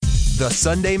The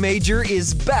Sunday Major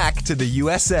is back to the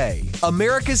USA.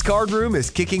 America's Card Room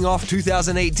is kicking off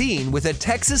 2018 with a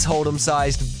Texas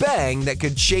Hold'em-sized bang that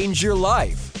could change your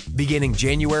life. Beginning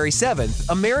January 7th,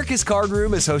 America's Card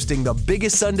Room is hosting the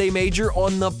biggest Sunday Major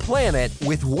on the planet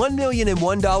with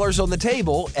 $1,001 on the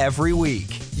table every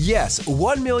week. Yes,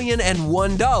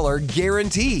 $1,001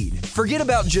 guaranteed. Forget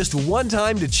about just one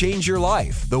time to change your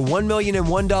life. The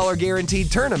 $1,001 guaranteed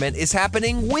tournament is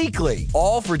happening weekly,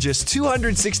 all for just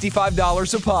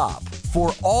 $265 a pop.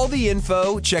 For all the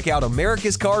info, check out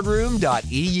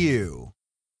americascardroom.eu.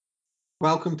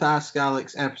 Welcome to Ask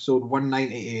Alex, episode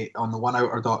 198 on the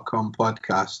OneOuter.com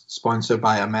podcast, sponsored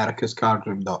by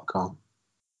americascardroom.com.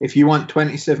 If you want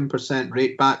 27%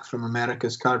 rate back from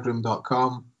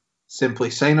americascardroom.com, simply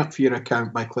sign up for your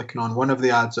account by clicking on one of the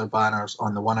ads or banners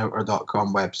on the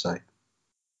OneOuter.com website.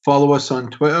 Follow us on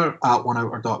Twitter at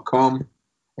OneOuter.com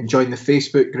and join the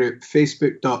Facebook group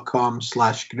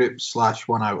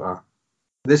facebook.com/group/OneOuter.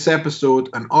 This episode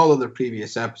and all other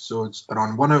previous episodes are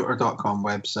on OneOuter.com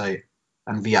website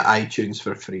and via iTunes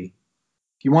for free.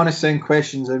 If you want to send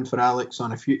questions in for Alex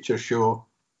on a future show,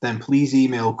 then please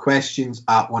email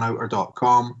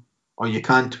questions@oneouter.com, or you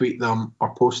can tweet them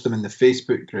or post them in the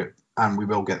Facebook group and we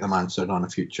will get them answered on a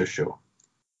future show.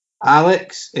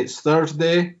 Alex, it's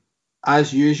Thursday.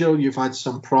 As usual, you've had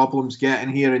some problems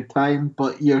getting here in time,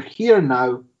 but you're here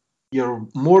now. You're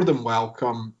more than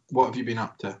welcome. What have you been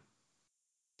up to?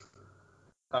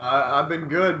 I've been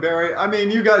good, Barry. I mean,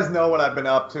 you guys know what I've been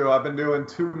up to. I've been doing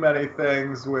too many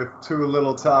things with too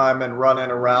little time and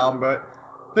running around, but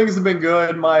things have been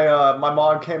good. My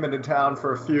mom came into town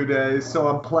for a few days, so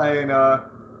I'm playing a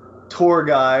tour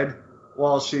guide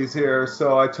while she's here.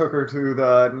 So I took her to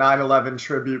the 9/11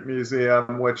 Tribute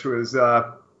Museum, which was, if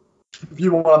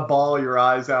you want to bawl your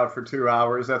eyes out for 2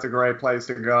 hours, that's a great place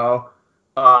to go.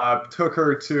 Took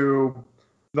her to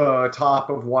the top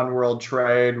of One World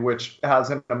Trade, which has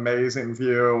an amazing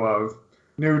view of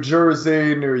New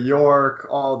Jersey, New York,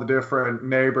 all the different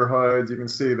neighborhoods. You can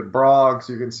see the Bronx,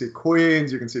 you can see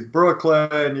Queens, you can see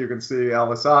Brooklyn, you can see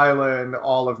Ellis Island,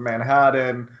 all of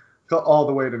Manhattan, all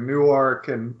the way to Newark,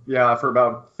 and yeah, for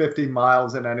about 50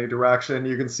 miles in any direction.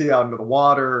 You can see out into the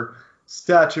water,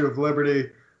 Statue of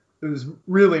Liberty. It was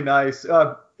really nice.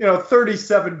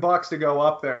 $37 to go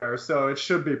up there, so it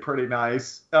should be pretty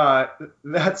nice.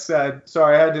 That said,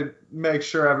 sorry, I had to make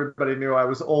sure everybody knew I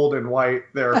was old and white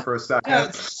there for a second. Yeah,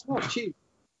 it's not cheap.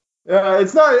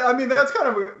 It's not, I mean, that's kind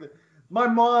of, my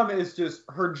mom is just,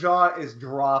 her jaw is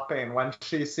dropping when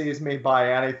she sees me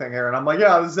buy anything here, and I'm like,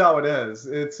 yeah, this is how it is.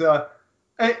 It's,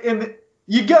 and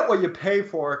you get what you pay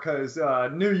for, because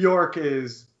New York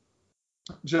is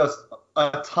just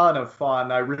a ton of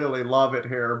fun. I really love it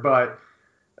here, but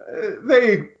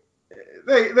they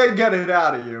get it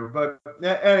out of you. But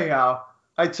anyhow,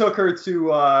 I took her to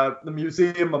the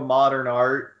Museum of Modern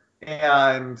Art,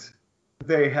 and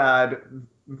they had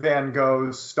Van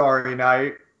Gogh's Starry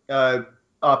Night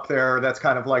up there. That's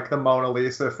kind of like the Mona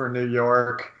Lisa for New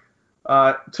York.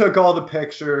 Took all the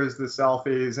pictures, the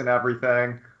selfies, and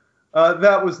everything.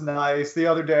 That was nice. The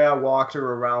other day I walked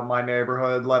her around my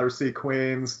neighborhood, let her see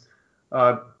Queens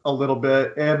a little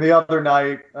bit. And the other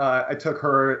night I took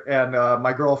her and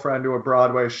my girlfriend to a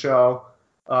Broadway show.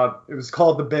 It was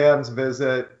called The Band's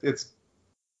Visit. It's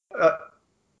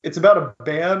about a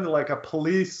band, like a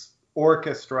police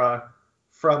orchestra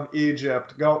from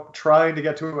Egypt, trying to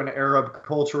get to an Arab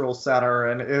cultural center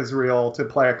in Israel to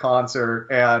play a concert.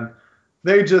 And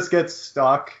they just get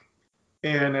stuck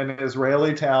in an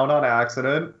Israeli town on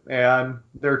accident, and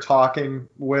they're talking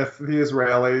with the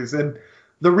Israelis. And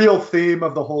the real theme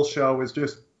of the whole show is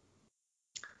just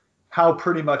how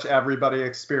pretty much everybody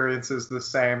experiences the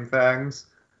same things,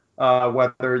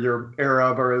 whether you're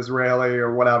Arab or Israeli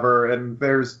or whatever. And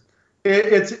it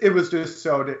was just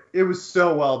it was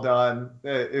so well done.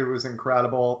 It was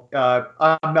incredible.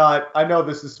 I know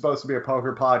this is supposed to be a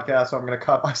poker podcast, so I'm going to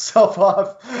cut myself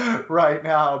off right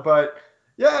now, but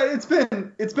yeah, it's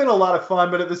been a lot of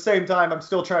fun, but at the same time, I'm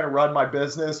still trying to run my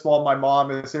business while my mom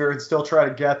is here, and still try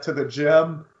to get to the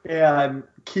gym and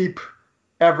keep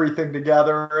everything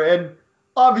together. And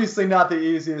obviously not the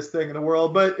easiest thing in the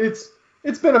world, but it's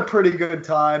been a pretty good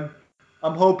time.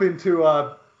 I'm hoping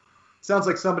to sounds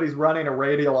like somebody's running a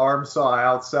radial arm saw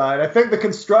outside. I think the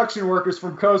construction workers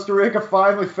from Costa Rica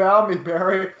finally found me,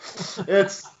 Barry.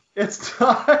 It's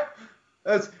time.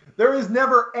 There is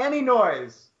never any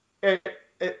noise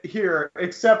here,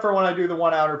 except for when I do the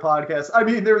One Outer podcast. I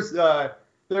mean, there's a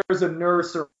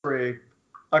nursery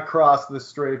across the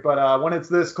street, but when it's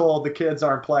this cold, the kids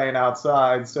aren't playing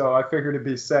outside, so I figured it'd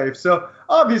be safe. So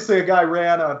obviously a guy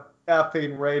ran a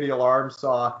effing radial arm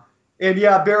saw And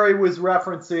yeah, Barry was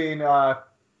referencing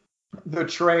the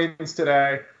trains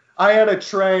today. I had a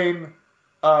train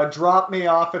drop me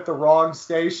off at the wrong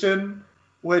station,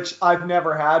 which I've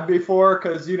never had before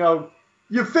because,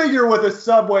 you figure with a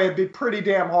subway it'd be pretty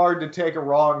damn hard to take a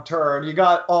wrong turn. You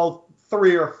got all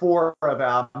 3 or 4 of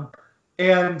them.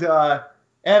 And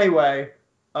anyway,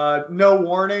 no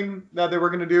warning that they were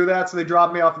going to do that, so they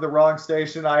dropped me off at the wrong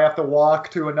station. I have to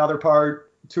walk to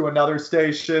another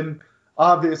station.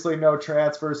 Obviously no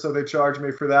transfer, so they charge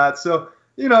me for that. So,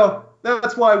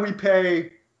 that's why we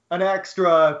pay an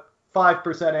extra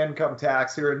 5% income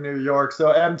tax here in New York.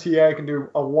 So MTA can do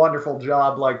a wonderful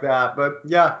job like that. But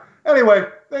yeah, anyway,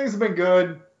 things have been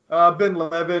good.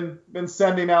 Been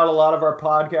sending out a lot of our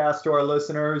podcasts to our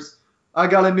listeners. I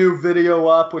got a new video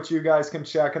up, which you guys can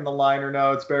check in the liner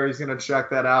notes. Barry's going to check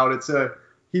that out.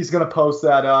 He's going to post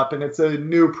that up, and it's a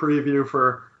new preview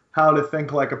for how to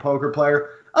think like a poker player.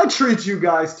 I treat you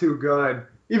guys too good.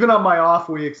 Even on my off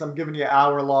weeks, I'm giving you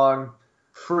hour-long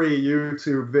free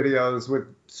YouTube videos with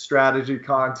strategy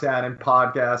content and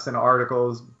podcasts and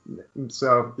articles.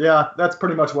 So, yeah, that's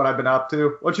pretty much what I've been up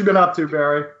to. What you been up to,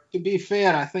 Barry? To be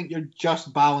fair, I think you're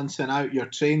just balancing out your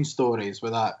train stories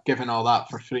with that, giving all that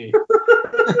for free.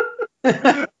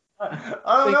 I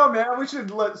don't know, man. We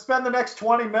should spend the next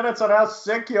 20 minutes on how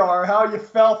sick you are, how you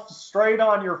fell straight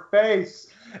on your face.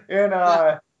 And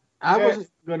I wasn't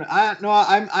gonna.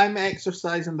 I'm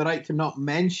exercising the right to not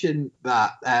mention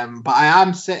that. But I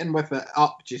am sitting with it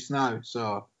up just now,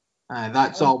 so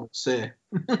that's all we'll say.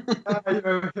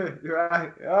 You're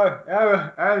right.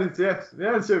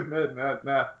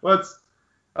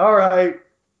 All right.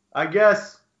 I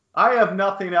guess I have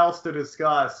nothing else to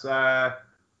discuss.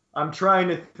 I'm trying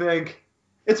to think.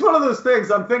 It's one of those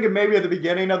things. I'm thinking maybe at the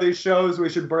beginning of these shows we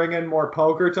should bring in more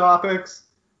poker topics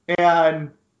and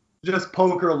just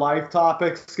poker life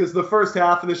topics, because the first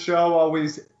half of the show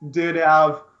always did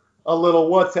have a little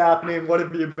what's happening, what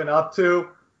have you been up to.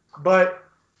 But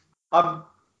I'm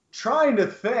trying to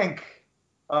think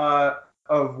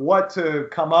of what to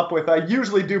come up with. I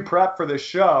usually do prep for this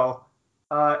show.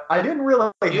 I didn't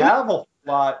really have a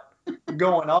lot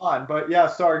going on, but yeah,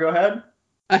 sorry, go ahead.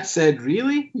 I said,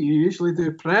 really? You usually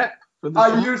do prep for the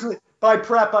show? Usually, by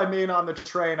prep, I mean on the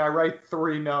train, I write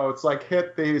 3 notes, like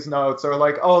hit these notes, or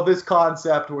like, oh, this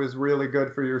concept was really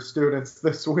good for your students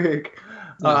this week.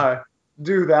 Yeah.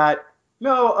 Do that.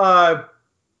 No,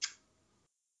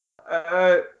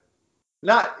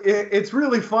 it's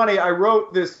really funny. I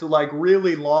wrote this like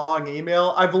really long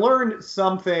email. I've learned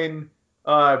something.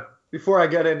 Before I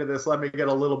get into this, let me get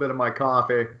a little bit of my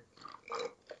coffee.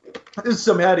 This is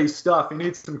some heady stuff. You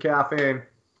need some caffeine.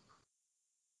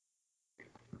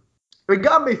 It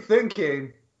got me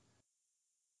thinking,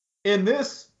 in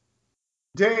this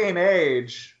day and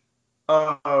age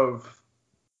of,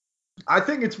 I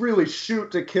think it's really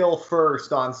shoot to kill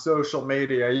first on social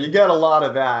media. You get a lot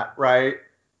of that, right?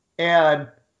 And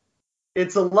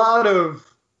it's a lot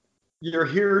of you're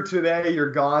here today,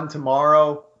 you're gone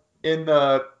tomorrow.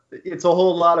 It's a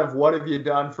whole lot of what have you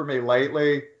done for me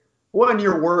lately? When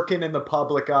you're working in the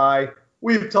public eye.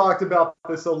 We've talked about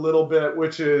this a little bit,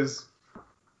 which is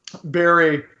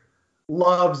Barry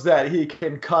loves that he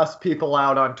can cuss people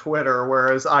out on Twitter,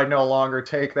 whereas I no longer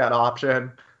take that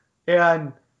option.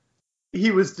 And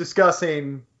he was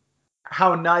discussing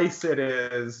how nice it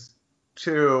is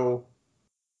to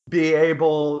be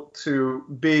able to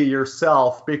be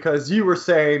yourself, because you were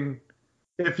saying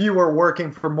if you were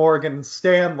working for Morgan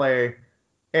Stanley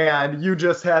and you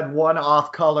just had one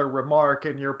off-color remark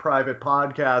in your private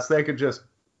podcast, they could just,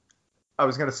 I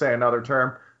was going to say another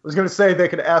term, I was going to say they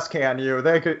could S-can you.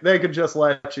 They could just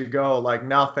let you go like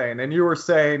nothing. And you were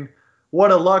saying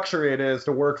what a luxury it is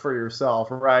to work for yourself,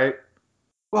 right?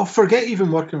 Well, forget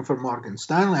even working for Morgan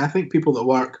Stanley. I think people that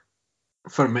work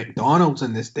for McDonald's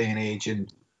in this day and age,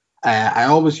 and I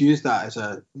always use that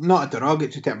as not a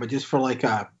derogatory term, but just for like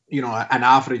an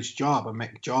average job, a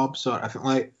McJob sort of thing.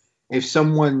 Like if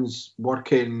someone's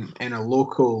working in a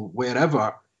local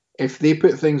wherever, if they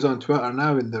put things on Twitter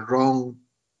now in the wrong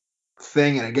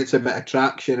thing and it gets a bit of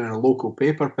traction and a local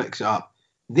paper picks it up,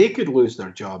 they could lose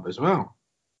their job as well.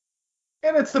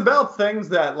 And it's about things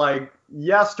that like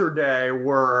yesterday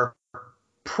were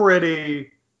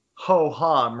pretty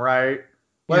ho-hum, right?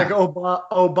 Like yeah.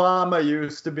 Obama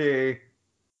used to be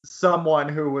someone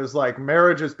who was like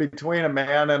marriage is between a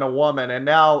man and a woman. And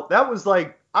now that was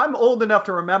like, I'm old enough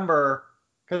to remember,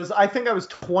 because I think I was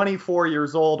 24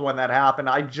 years old when that happened.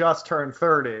 I just turned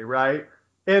 30, right?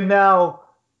 And now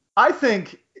I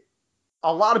think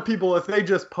a lot of people, if they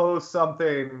just post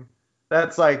something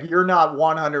that's like, you're not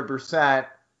 100%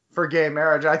 for gay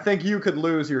marriage. I think you could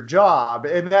lose your job.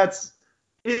 And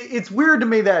it's weird to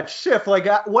me, that shift, like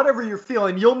whatever you're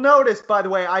feeling. You'll notice, by the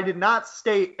way, I did not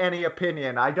state any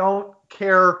opinion. I don't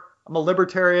care. I'm a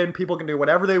libertarian. People can do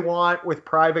whatever they want with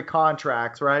private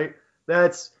contracts, right?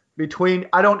 That's between,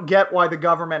 I don't get why the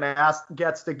government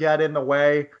gets to get in the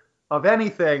way of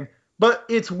anything. But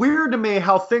it's weird to me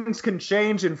how things can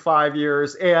change in 5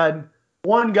 years, and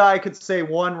one guy could say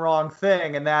one wrong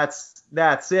thing, and that's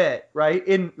it, right?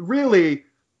 And really,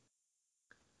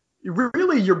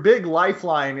 your big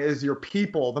lifeline is your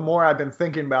people. The more I've been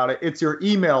thinking about it, it's your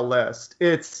email list.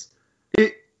 There's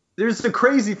a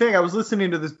crazy thing. I was listening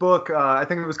to this book. I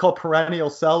think it was called Perennial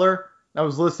Seller. I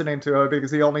was listening to it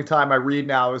because the only time I read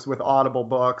now is with Audible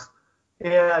books.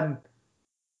 And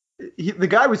the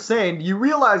guy was saying, you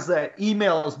realize that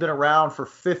email has been around for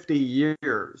 50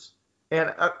 years.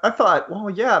 And I thought, well,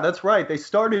 yeah, that's right. They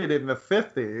started in the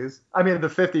 50s. I mean, the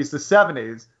 50s, the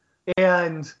 70s.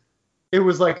 And it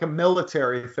was like a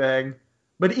military thing.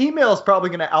 But email is probably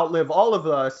going to outlive all of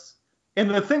us. And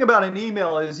the thing about an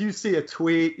email is you see a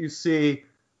tweet, you see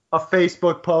a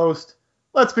Facebook post.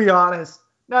 Let's be honest,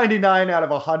 99 out of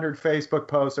 100 Facebook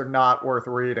posts are not worth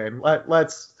reading.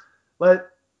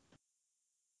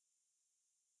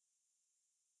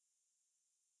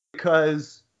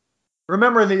 Because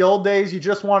remember in the old days, you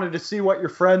just wanted to see what your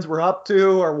friends were up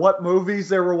to or what movies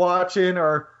they were watching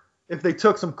or if they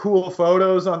took some cool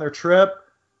photos on their trip.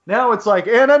 Now it's like,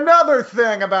 and another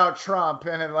thing about Trump.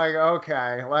 And it's like,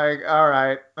 okay, like, all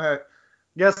right.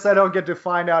 Guess I don't get to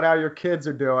find out how your kids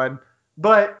are doing.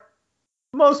 But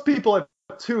most people have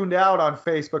tuned out on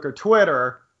Facebook or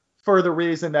Twitter for the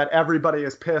reason that everybody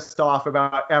is pissed off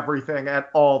about everything at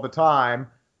all the time.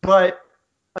 But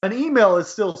an email is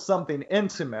still something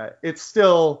intimate. It's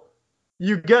still,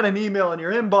 you get an email in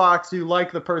your inbox, you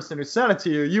like the person who sent it to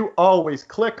you, you always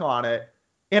click on it.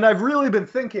 And I've really been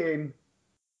thinking,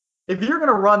 if you're going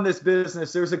to run this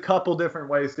business, there's a couple different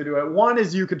ways to do it. One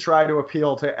is you could try to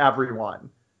appeal to everyone.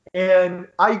 And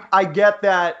I get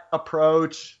that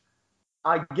approach.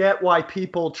 I get why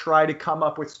people try to come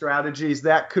up with strategies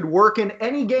that could work in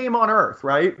any game on earth,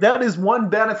 right? That is one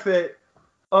benefit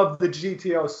of the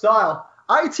GTO style.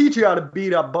 I teach you how to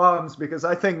beat up bums because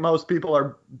I think most people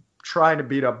are trying to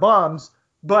beat up bums.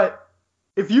 But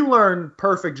if you learn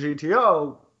perfect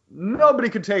GTO, nobody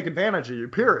could take advantage of you,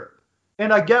 period.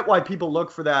 And I get why people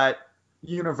look for that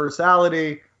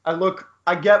universality.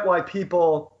 I get why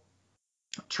people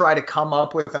try to come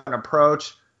up with an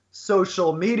approach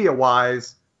social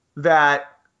media-wise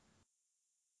that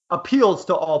appeals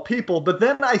to all people. But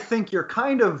then I think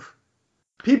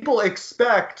people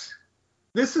expect,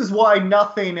 this is why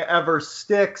nothing ever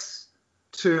sticks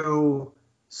to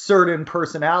certain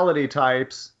personality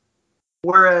types.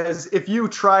 Whereas if you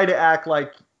try to act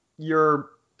like you're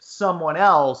someone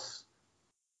else,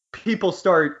 people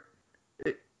start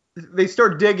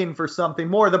digging for something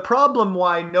more. The problem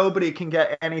why nobody can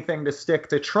get anything to stick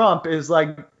to Trump is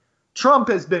like, Trump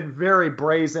has been very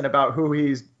brazen about who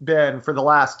he's been for the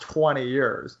last 20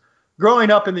 years.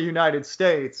 Growing up in the United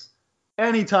States,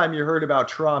 anytime you heard about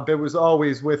Trump, it was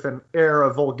always with an air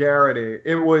of vulgarity.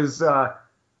 It was, the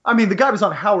guy was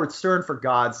on Howard Stern, for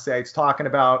God's sakes, talking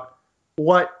about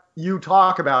what you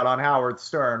talk about on Howard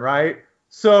Stern, right?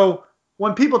 So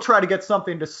when people try to get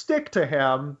something to stick to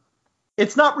him,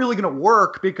 it's not really going to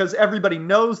work because everybody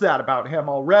knows that about him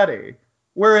already.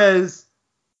 Whereas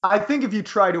I think if you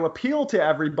try to appeal to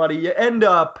everybody, you end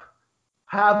up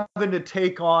having to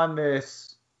take on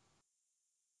this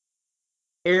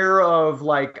air of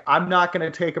like, I'm not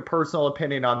going to take a personal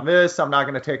opinion on this. I'm not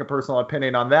going to take a personal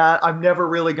opinion on that. I'm never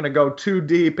really going to go too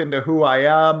deep into who I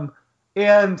am.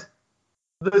 And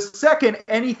the second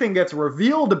anything gets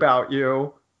revealed about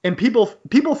you, and people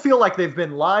feel like they've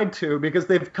been lied to because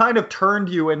they've kind of turned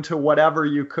you into whatever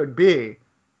you could be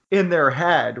in their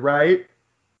head, right?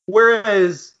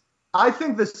 Whereas I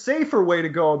think the safer way to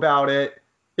go about it,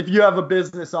 if you have a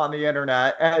business on the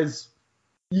internet, as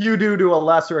you do to a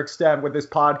lesser extent with this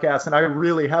podcast, and I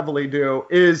really heavily do,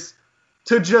 is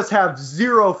to just have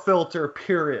zero filter,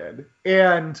 period.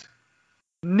 And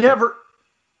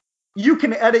you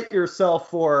can edit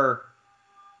yourself for,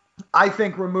 I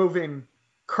think removing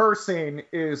cursing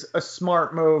is a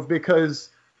smart move because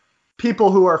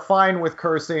people who are fine with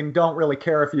cursing don't really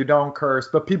care if you don't curse,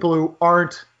 but people who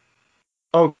aren't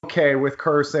okay with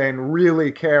cursing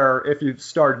really care if you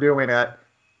start doing it.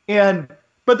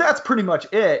 But that's pretty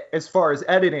much it as far as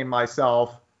editing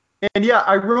myself. And yeah,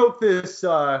 I wrote this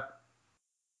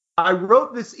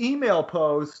email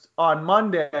post on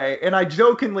Monday, and I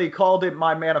jokingly called it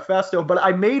my manifesto, but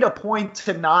I made a point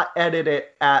to not edit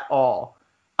it at all.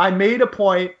 I made a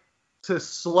point to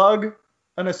slug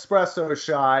an espresso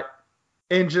shot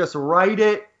and just write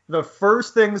it, the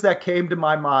first things that came to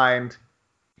my mind.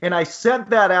 And I sent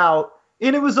that out,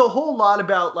 and it was a whole lot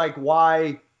about like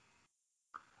why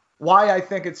I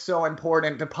think it's so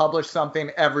important to publish something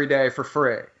every day for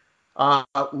free.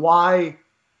 Why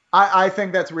I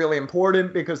think that's really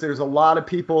important, because there's a lot of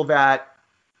people that,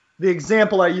 the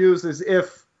example I use is,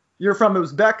 if you're from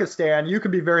Uzbekistan, you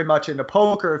could be very much into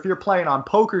poker. If you're playing on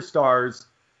PokerStars,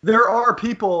 there are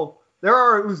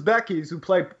Uzbekis who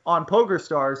play on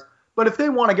PokerStars, but if they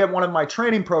want to get one of my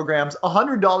training programs,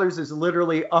 $100 is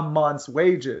literally a month's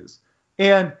wages.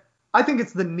 And I think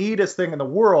it's the neatest thing in the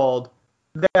world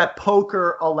that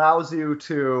poker allows you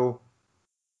to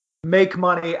make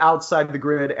money outside the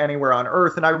grid anywhere on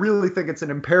earth. And I really think it's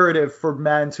an imperative for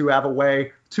men to have a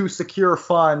way to secure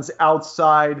funds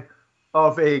outside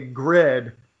of a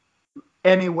grid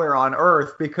anywhere on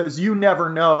earth, because you never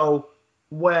know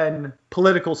when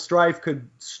political strife could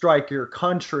strike your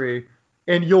country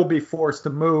and you'll be forced to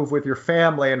move with your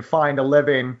family and find a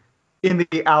living in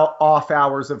the off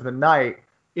hours of the night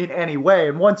in any way.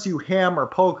 And once you hammer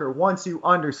poker, once you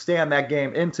understand that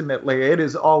game intimately, it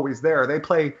is always there. They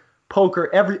play poker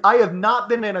I have not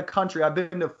been in a country, I've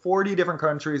been to 40 different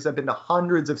countries, I've been to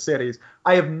hundreds of cities.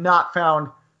 I have not found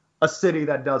a city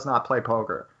that does not play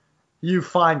poker. You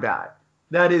find that.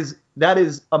 That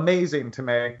is amazing to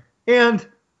me. And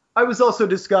I was also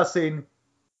discussing,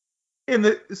 in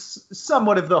the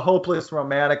somewhat of the hopeless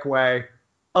romantic way,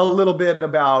 a little bit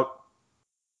about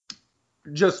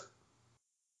just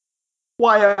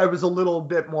why I was a little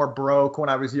bit more broke when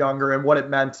I was younger, and what it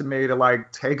meant to me to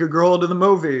like take a girl to the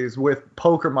movies with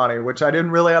poker money, which I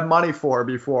didn't really have money for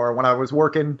before. When I was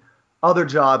working other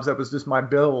jobs, that was just my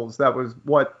bills. That was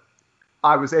what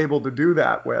I was able to do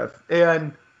that with.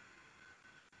 And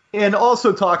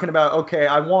also talking about, okay,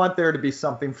 I want there to be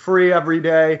something free every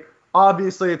day.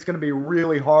 Obviously, it's going to be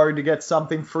really hard to get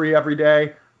something free every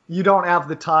day. You don't have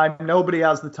the time. Nobody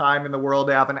has the time in the world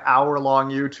to have an hour-long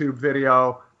YouTube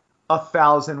video,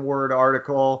 1,000-word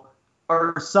article,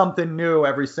 or something new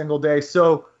every single day.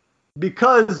 So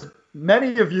because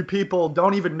many of you people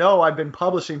don't even know I've been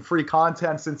publishing free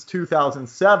content since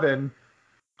 2007,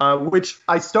 which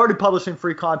I started publishing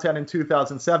free content in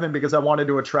 2007 because I wanted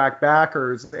to attract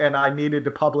backers and I needed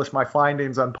to publish my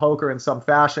findings on poker in some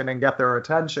fashion and get their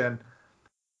attention.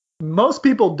 Most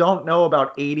people don't know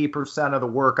about 80% of the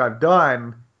work I've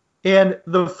done. And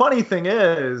the funny thing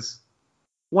is,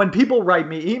 when people write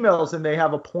me emails and they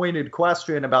have a pointed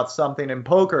question about something in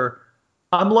poker,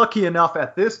 I'm lucky enough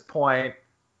at this point,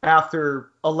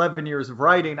 after 11 years of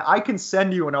writing, I can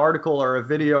send you an article or a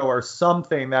video or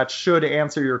something that should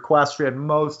answer your question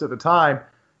most of the time.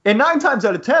 And 9 times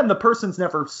out of 10, the person's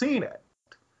never seen it.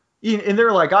 And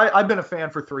they're like, I've been a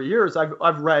fan for 3 years.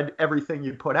 I've read everything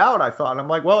you put out, I thought. And I'm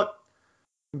like, well,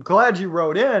 I'm glad you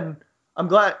wrote in. I'm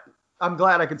glad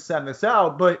I could send this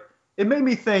out. But it made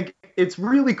me think, it's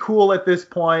really cool at this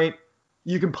point.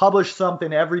 You can publish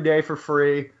something every day for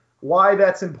free. Why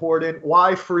that's important,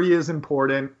 why free is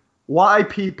important, why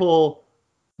people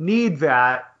need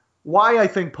that, why I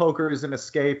think poker is an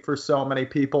escape for so many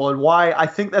people, and why I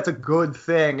think that's a good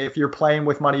thing if you're playing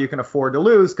with money you can afford to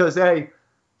lose. Because, hey,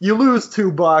 you lose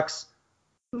 $2,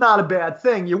 not a bad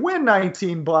thing. You win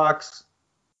 $19,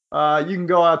 you can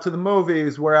go out to the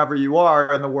movies wherever you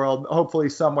are in the world, hopefully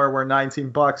somewhere where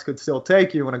 $19 could still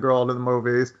take you and a girl to the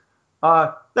movies.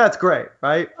 That's great,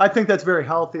 right? I think that's very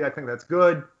healthy. I think that's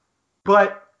good.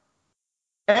 But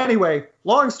anyway,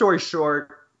 long story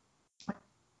short,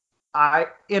 I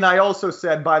also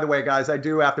said, by the way, guys, I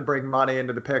do have to bring money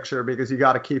into the picture because you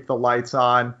got to keep the lights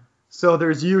on. So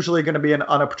there's usually going to be an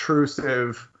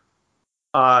unobtrusive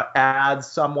ad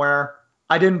somewhere.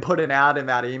 I didn't put an ad in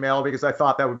that email because I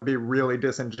thought that would be really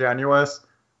disingenuous.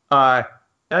 And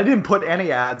I didn't put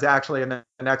any ads actually in the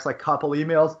next couple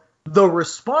emails. The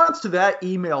response to that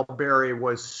email, Barry,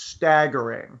 was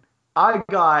staggering. I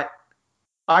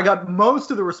got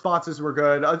most of the responses were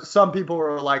good. Some people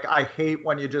were like, I hate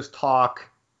when you just talk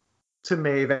to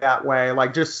me that way.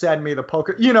 Like, just send me the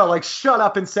poker, shut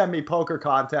up and send me poker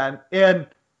content. And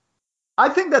I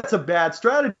think that's a bad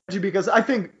strategy because I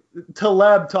think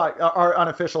Taleb, our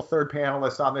unofficial third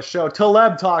panelist on this show,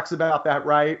 Taleb talks about that,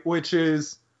 right? Which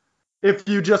is, if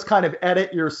you just kind of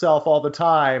edit yourself all the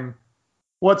time,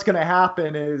 what's going to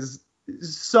happen is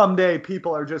someday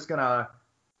people are just going to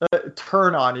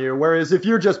turn on you. Whereas if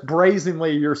you're just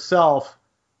brazenly yourself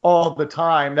all the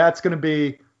time, that's going to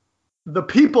be the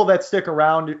people that stick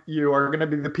around you are going to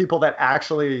be the people that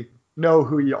actually know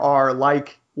who you are,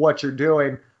 like what you're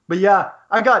doing. But yeah,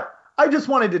 I got I just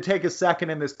wanted to take a second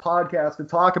in this podcast to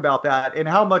talk about that and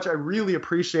how much I really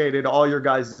appreciated all your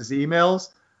guys'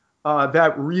 emails.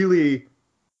 That really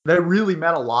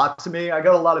meant a lot to me. I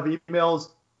got a lot of emails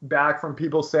back from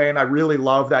people saying, I really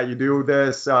love that you do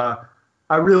this. I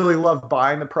really love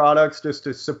buying the products just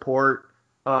to support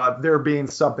there being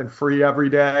something free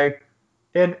every day.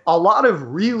 And a lot of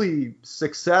really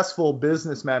successful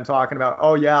businessmen talking about,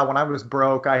 oh yeah, when I was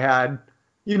broke, I had,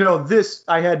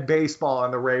 I had baseball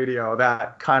on the radio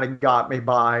that kind of got me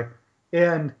by.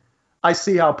 And I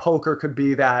see how poker could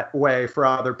be that way for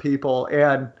other people.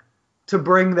 And to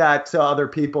bring that to other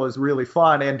people is really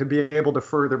fun. And to be able to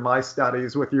further my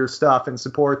studies with your stuff and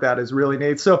support that is really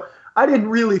neat. So I didn't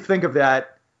really think of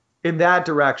that in that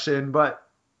direction, but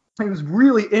it was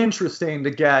really interesting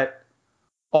to get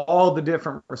all the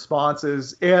different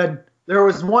responses. And there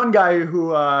was one guy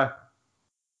who I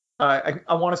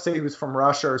want to say he was from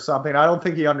Russia or something. I don't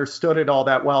think he understood it all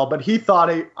that well, but he thought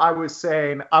I was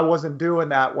saying I wasn't doing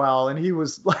that well. And he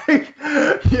was like,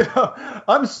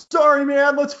 I'm sorry,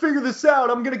 man, let's figure this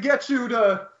out. I'm going to get you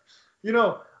to,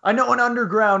 I know an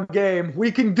underground game.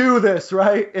 We can do this,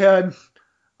 right? And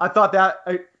I thought that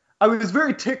I was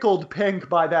very tickled pink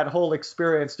by that whole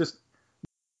experience, just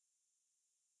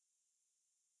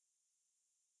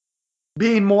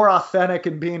being more authentic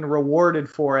and being rewarded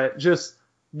for it, just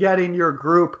getting your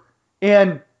group.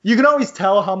 And you can always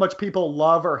tell how much people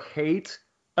love or hate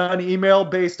an email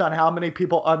based on how many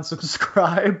people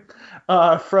unsubscribe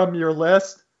from your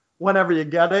list whenever you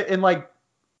get it. And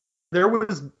there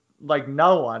was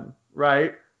no one,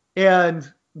 right? And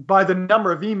by the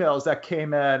number of emails that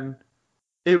came in,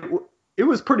 it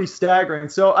was pretty staggering.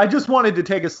 So I just wanted to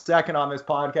take a second on this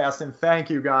podcast and thank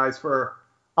you guys for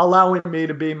allowing me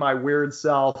to be my weird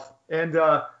self. And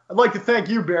I'd like to thank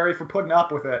you, Barry, for putting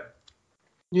up with it.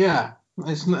 Yeah,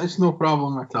 it's no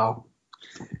problem at all.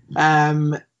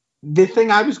 The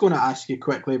thing I was going to ask you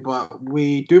quickly, but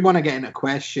we do want to get into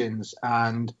questions,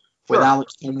 and with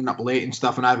Alex turning up late and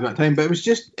stuff, and I've got time, but it was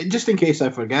just in case I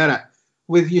forget it.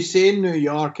 With you saying New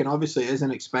York, and obviously it is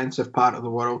an expensive part of the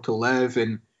world to live,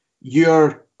 and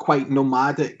you're quite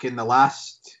nomadic in the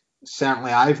last,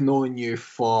 certainly I've known you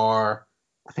for,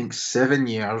 I think, 7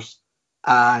 years.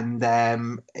 And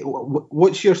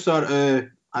what's your sort of,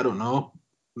 I don't know,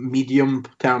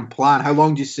 medium-term plan? How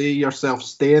long do you see yourself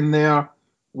staying there?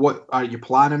 What are you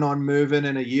planning on moving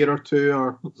in a year or two?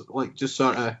 Or just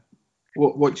sort of,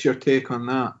 what's your take on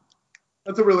that?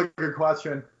 That's a really good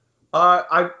question.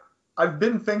 I've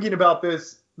been thinking about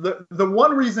this. The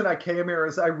one reason I came here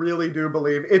is I really do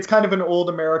believe it's kind of an old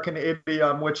American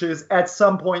idiom, which is at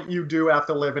some point you do have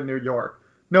to live in New York.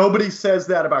 Nobody says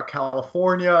that about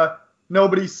California.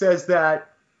 Nobody says that.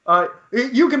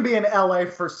 You can be in LA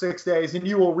for 6 days and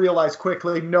you will realize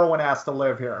quickly no one has to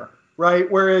live here,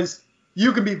 right? Whereas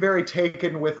you can be very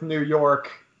taken with New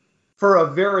York for a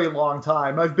very long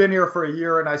time. I've been here for a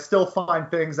year and I still find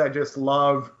things I just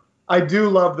love. I do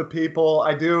love the people.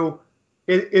 I do.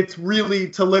 It's really,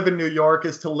 to live in New York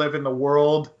is to live in the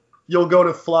world. You'll go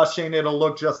to Flushing, it'll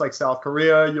look just like South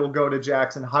Korea. You'll go to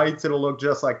Jackson Heights, it'll look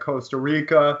just like Costa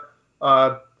Rica.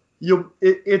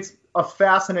 It's a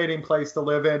fascinating place to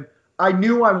live in. I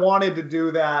knew I wanted to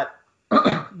do that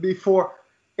before.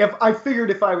 I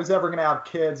figured if I was ever going to have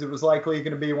kids, it was likely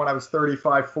going to be when I was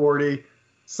 35, 40,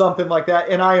 something like that.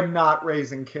 And I am not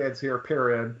raising kids here,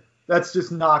 period. That's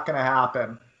just not going to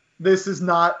happen. This is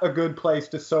not a good place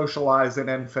to socialize an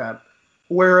infant.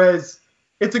 Whereas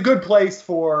it's a good place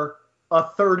for a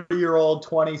 30-year-old,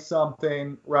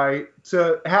 20-something, right,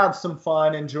 to have some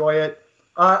fun, enjoy it.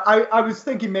 I was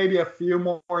thinking maybe a few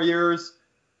more years.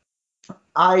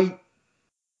 The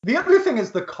other thing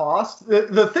is the cost.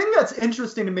 The thing that's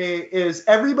interesting to me is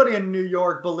everybody in New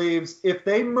York believes if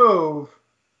they move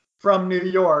from New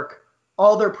York,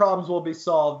 all their problems will be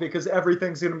solved because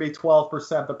everything's going to be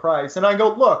 12% the price. And I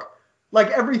go, look,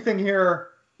 everything here,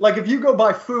 if you go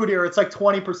buy food here, it's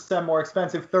 20% more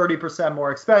expensive, 30%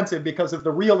 more expensive because of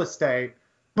the real estate.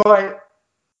 But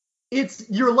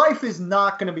your life is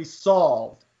not going to be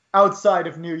solved outside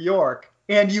of New York.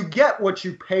 And you get what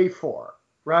you pay for,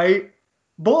 right?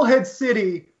 Bullhead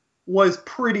City was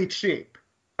pretty cheap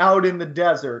out in the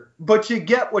desert, but you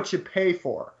get what you pay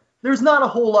for. There's not a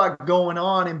whole lot going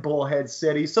on in Bullhead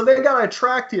City, so they got to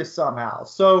attract you somehow.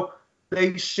 So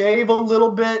they shave a little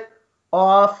bit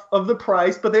off of the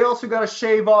price, but they also got to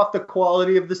shave off the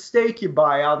quality of the steak you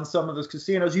buy out in some of those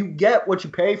casinos. You get what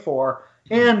you pay for.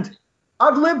 And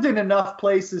I've lived in enough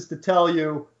places to tell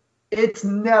you it's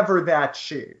never that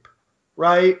cheap,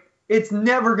 right? It's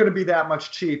never going to be that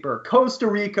much cheaper. Costa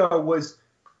Rica was,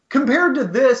 compared to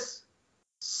this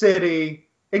city,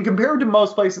 and compared to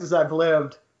most places I've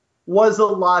lived, was a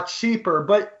lot cheaper.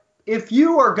 But if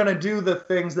you are going to do the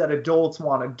things that adults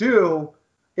want to do,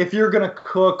 if you're going to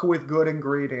cook with good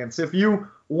ingredients, if you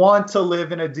want to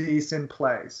live in a decent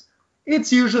place,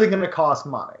 it's usually going to cost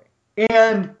money.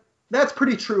 And that's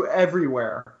pretty true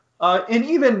everywhere. And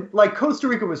even like Costa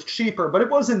Rica was cheaper, but it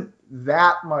wasn't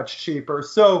that much cheaper.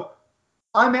 So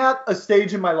I'm at a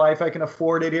stage in my life I can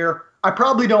afford it here. I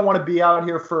probably don't want to be out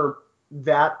here for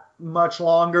that much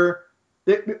longer.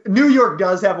 New York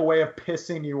does have a way of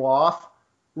pissing you off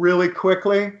really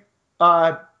quickly.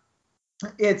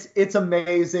 It's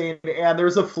amazing, and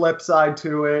there's a flip side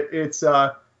to it.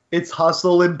 It's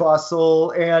hustle and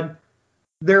bustle, and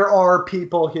there are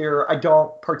people here I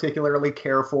don't particularly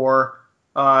care for.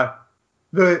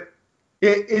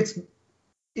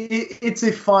 It's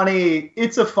a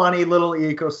funny little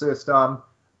ecosystem,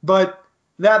 but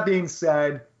that being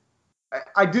said,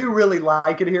 I do really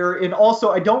like it here, and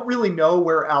also I don't really know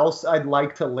where else I'd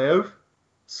like to live,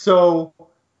 so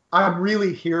I'm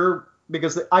really here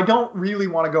because I don't really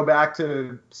want to go back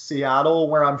to Seattle,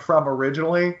 where I'm from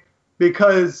originally,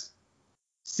 because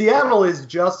Seattle is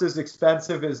just as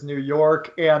expensive as New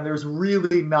York, and there's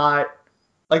really not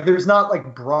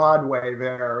like Broadway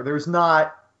there. There's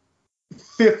not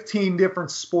 15 different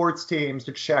sports teams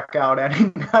to check out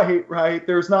any night, right?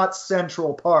 There's not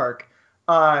Central Park.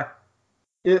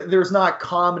 There's not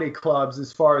comedy clubs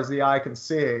as far as the eye can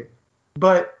see.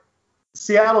 But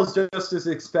Seattle's just as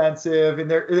expensive, and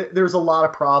there's a lot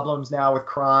of problems now with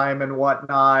crime and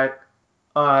whatnot.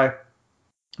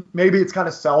 Maybe it's kind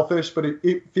of selfish, but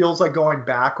it feels like going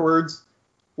backwards,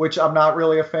 which I'm not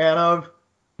really a fan of.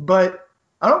 But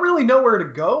I don't really know where to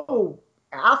go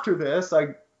after this.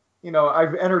 I've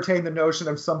entertained the notion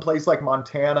of some place like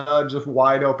Montana, just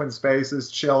wide open spaces,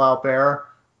 chill out there.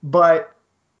 But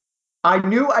I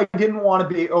knew I didn't want to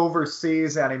be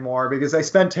overseas anymore because I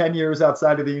spent 10 years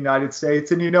outside of the United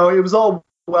States, and it was all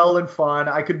well and fun.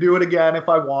 I could do it again if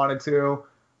I wanted to.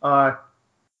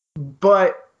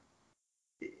 But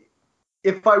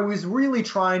if I was really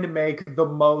trying to make the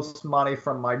most money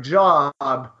from my job,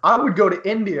 I would go to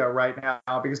India right now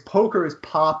because poker is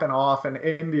popping off in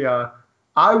India.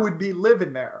 I would be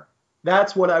living there.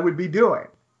 That's what I would be doing.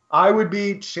 I would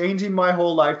be changing my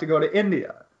whole life to go to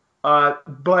India.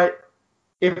 But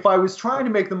if I was trying to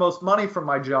make the most money from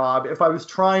my job, if I was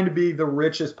trying to be the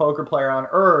richest poker player on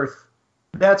earth,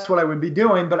 that's what I would be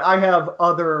doing. But I have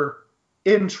other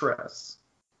interests.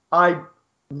 I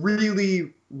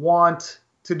really want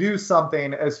to do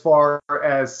something as far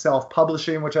as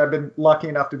self-publishing, which I've been lucky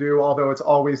enough to do, although it's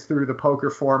always through the poker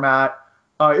format.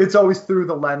 It's always through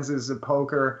the lenses of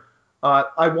poker.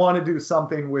 I want to do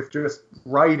something with just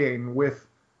writing, with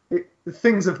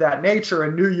things of that nature,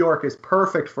 and New York is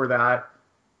perfect for that.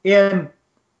 And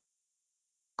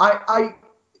I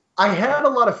had a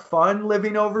lot of fun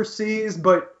living overseas,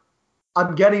 but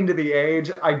I'm getting to the age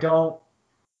I don't,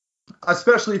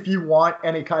 especially if you want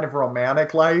any kind of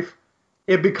romantic life,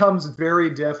 it becomes very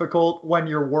difficult when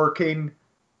you're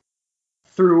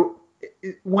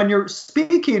when you're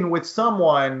speaking with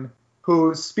someone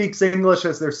who speaks English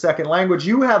as their second language.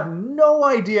 You have no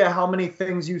idea how many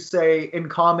things you say in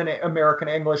common American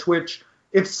English, which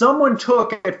if someone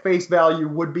took at face value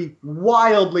would be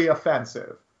wildly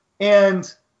offensive.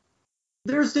 And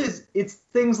it's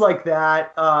things like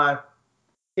that.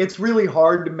 It's really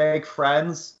hard to make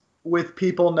friends with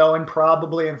people knowing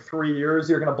probably in 3 years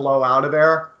you're going to blow out of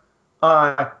there.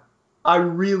 I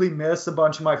really miss a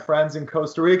bunch of my friends in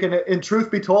Costa Rica. And truth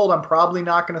be told, I'm probably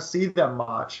not going to see them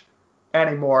much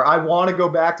anymore. I want to go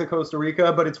back to Costa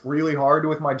Rica, but it's really hard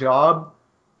with my job.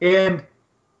 And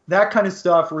that kind of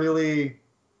stuff really,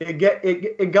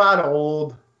 it got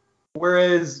old.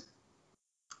 Whereas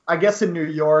I guess in New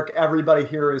York, everybody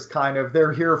here is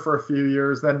they're here for a few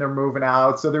years, then they're moving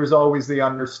out. So there's always the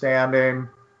understanding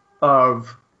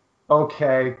of,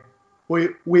 okay,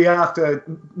 we have to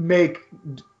make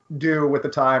do with the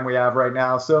time we have right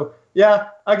now. So yeah,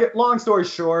 long story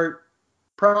short,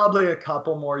 probably a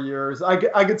couple more years. I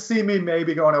could see me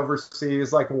maybe going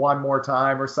overseas like one more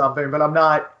time or something, but I'm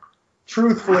not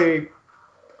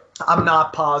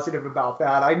positive about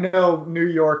that. I know New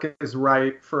York is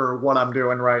right for what I'm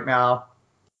doing right now.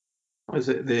 Is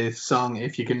it the song,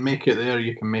 if you can make it there,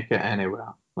 you can make it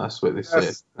anywhere? That's what they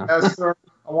say. Yes, sir.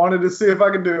 I wanted to see if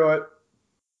I could do it.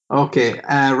 Okay,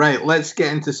 right, let's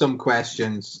get into some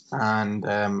questions,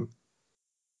 and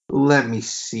let me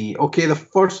see. Okay, the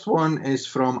first one is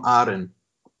from Aaron.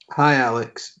 Hi,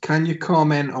 Alex. Can you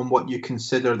comment on what you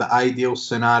consider the ideal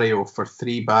scenario for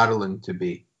three-barreling to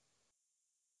be?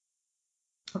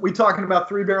 Are we talking about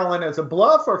three-barreling as a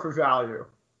bluff or for value?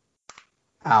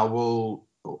 I will.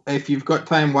 If you've got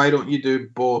time, why don't you do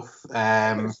both?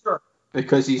 Sure.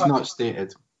 Because he's not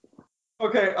stated.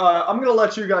 Okay, I'm going to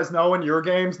let you guys know in your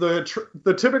games,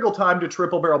 the typical time to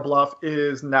triple barrel bluff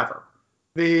is never.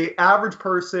 The average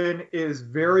person is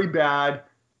very bad.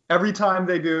 Every time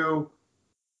they do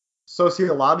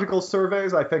sociological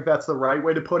surveys, I think that's the right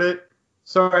way to put it.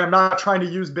 Sorry, I'm not trying to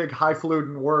use big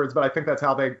highfalutin words, but I think that's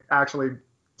how they actually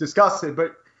discuss it.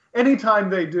 But anytime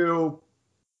they do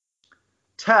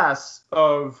tests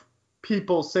of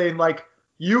people saying, like,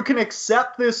 you can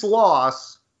accept this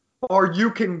loss or you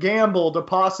can gamble to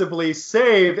possibly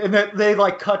save, and that they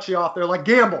like cut you off. They're like,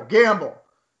 gamble, gamble.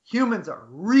 Humans are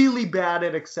really bad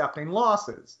at accepting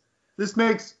losses. This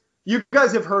makes, you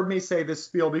guys have heard me say this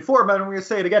spiel before, but I'm going to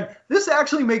say it again. This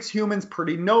actually makes humans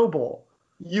pretty noble.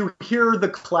 You hear the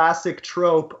classic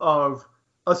trope of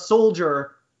a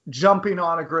soldier jumping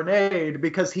on a grenade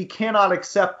because he cannot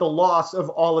accept the loss of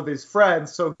all of his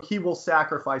friends, so he will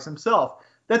sacrifice himself.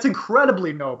 That's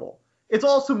incredibly noble. It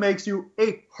also makes you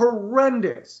a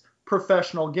horrendous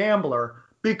professional gambler,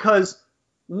 because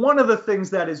one of the things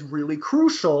that is really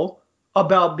crucial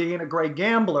about being a great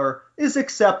gambler is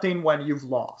accepting when you've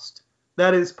lost.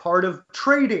 That is part of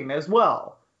trading as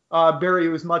well. Barry,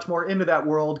 who's much more into that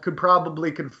world, could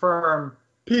probably confirm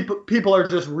people are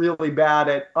just really bad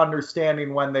at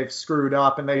understanding when they've screwed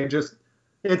up, and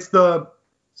it's the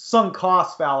sunk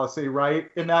cost fallacy, right,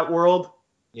 in that world?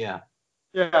 Yeah.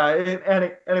 Yeah,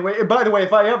 anyway, by the way,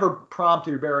 if I ever prompt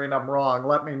you, Barry, and I'm wrong,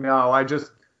 let me know. I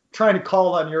just trying to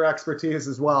call on your expertise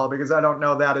as well, because I don't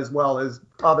know that as well as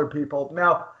other people.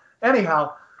 Now,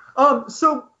 anyhow,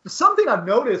 so something I've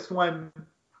noticed when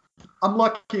I'm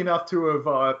lucky enough to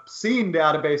have seen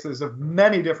databases of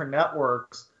many different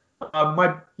networks,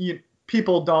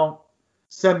 people don't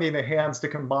send me the hands to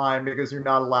combine because you're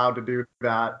not allowed to do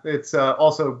that. It's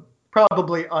also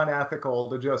probably unethical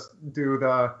to just do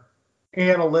the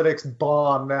analytics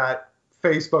bomb that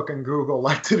Facebook and Google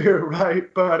like to do, right?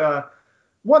 But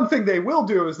one thing they will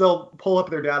do is they'll pull up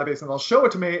their database and they'll show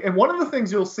it to me. And one of the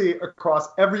things you'll see across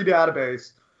every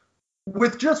database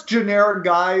with just generic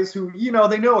guys who,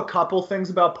 they know a couple things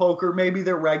about poker. Maybe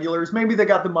they're regulars. Maybe they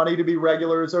got the money to be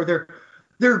regulars, or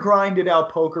they're grinded out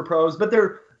poker pros, but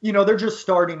they're just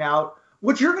starting out.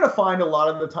 What you're going to find a lot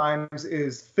of the times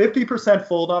is 50%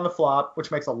 fold on the flop,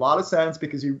 which makes a lot of sense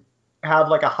because you have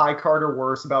like a high card or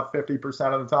worse about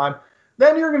 50% of the time.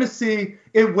 Then you're going to see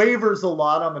it wavers a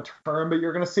lot on the turn, but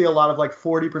you're going to see a lot of like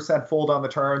 40% fold on the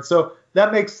turn. So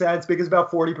that makes sense because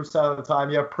about 40% of the time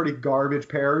you have pretty garbage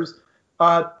pairs.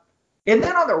 And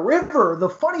then on the river, the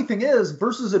funny thing is,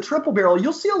 versus a triple barrel,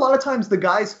 you'll see a lot of times the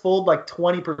guys fold like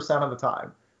 20% of the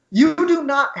time. You do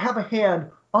not have a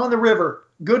hand on the river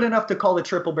good enough to call the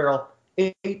triple barrel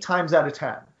 8 times out of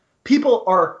 10. People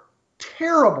are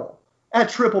terrible at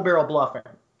triple barrel bluffing.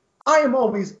 I am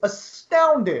always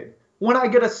astounded when I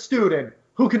get a student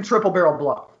who can triple barrel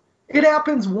bluff. It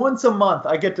happens once a month.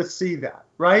 I get to see that,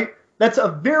 right? That's a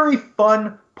very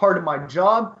fun part of my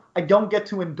job. I don't get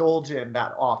to indulge in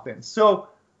that often. So,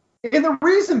 and the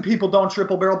reason people don't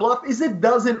triple barrel bluff is it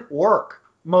doesn't work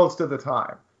most of the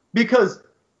time, because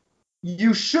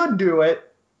you should do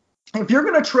it. If you're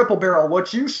going to triple barrel,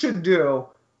 what you should do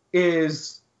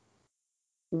is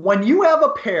when you have a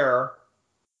pair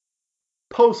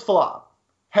post flop,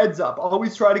 heads up.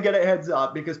 Always try to get a heads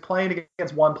up, because playing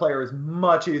against one player is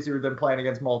much easier than playing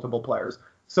against multiple players.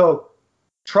 So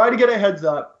try to get a heads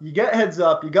up. You get heads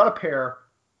up, you got a pair.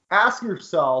 Ask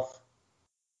yourself,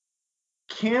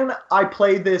 can I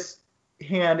play this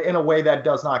hand in a way that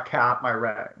does not cap my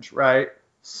range, right?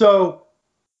 So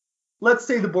let's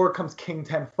say the board comes king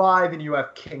 10-5 and you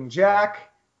have king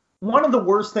jack. One of the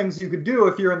worst things you could do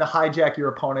if you're in the hijack your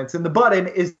opponents in the button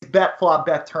is bet flop,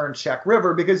 bet turn, check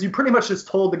river, because you pretty much just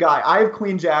told the guy, I have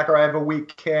queen jack, or I have a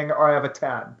weak king, or I have a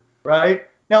 10, right?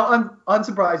 Now,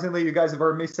 unsurprisingly, you guys have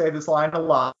heard me say this line a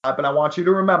lot, but I want you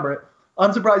to remember it.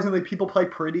 Unsurprisingly, people play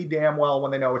pretty damn well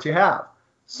when they know what you have.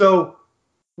 So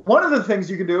one of the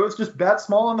things you can do is just bet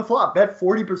small on the flop. Bet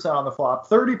 40% on the flop,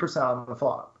 30% on the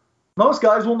flop. Most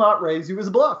guys will not raise you as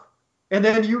a bluff. And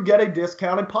then you get a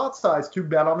discounted pot size to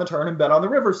bet on the turn and bet on the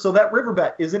river. So that river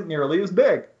bet isn't nearly as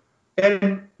big.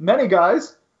 And many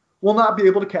guys will not be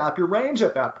able to cap your range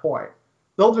at that point.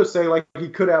 They'll just say, like, he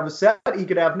could have a set, he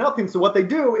could have nothing. So what they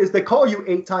do is they call you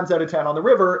 8 times out of 10 on the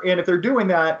river. And if they're doing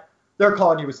that, they're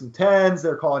calling you with some 10s,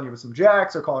 they're calling you with some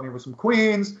jacks, they're calling you with some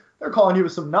queens, they're calling you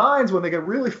with some 9s when they get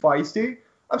really feisty.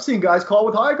 I've seen guys call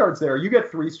with high cards there. You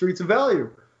get 3 streets of value.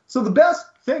 So the best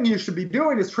thing you should be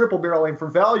doing is triple barreling for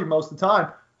value most of the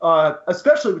time,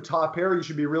 especially with top pair. You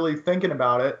should be really thinking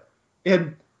about it.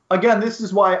 And again, this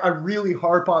is why I really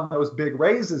harp on those big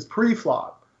raises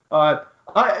pre-flop.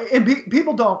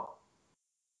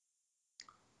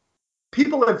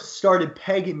 People have started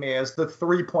pegging me as the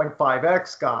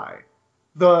 3.5x guy,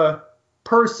 the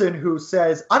person who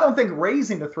says, I don't think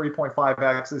raising to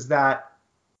 3.5x is that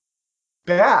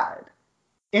bad.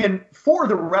 And for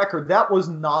the record, that was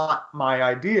not my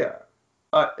idea.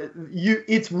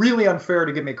 It's really unfair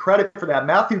to give me credit for that.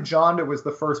 Matthew Jonda was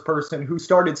the first person who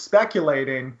started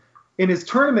speculating in his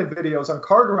tournament videos on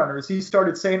Card Runners. He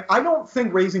started saying, I don't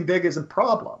think raising big is a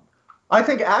problem. I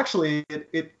think actually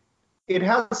it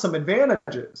has some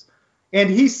advantages. And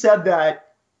he said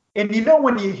that, and you know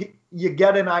when you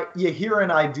hear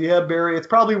an idea, Barry, it's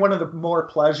probably one of the more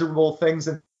pleasurable things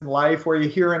in life where you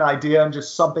hear an idea and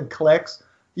just something clicks.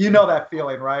 You know that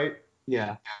feeling, right?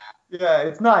 Yeah. Yeah,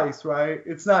 it's nice, right?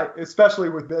 It's not, especially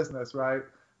with business, right?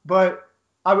 But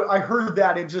I heard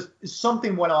that and just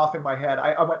something went off in my head.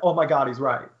 I went, oh my God, he's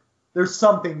right. There's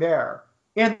something there.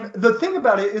 And the thing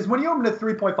about it is when you open a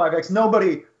 3.5x,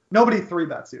 nobody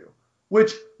 3-bets you,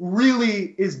 which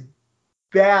really is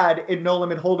bad in No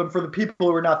Limit Hold'em for the people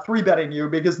who are not 3-betting you,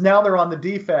 because now they're on the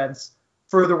defense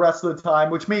for the rest of the time,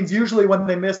 which means usually when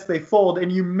they miss, they fold,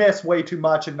 and you miss way too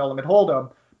much in No Limit Hold'em.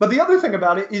 But the other thing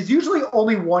about it is usually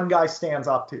only one guy stands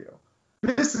up to you.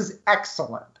 This is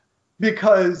excellent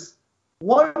because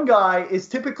one guy is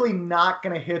typically not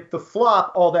going to hit the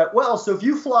flop all that well. So if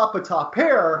you flop a top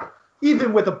pair,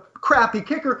 even with a crappy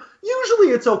kicker, usually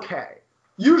it's okay.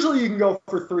 Usually you can go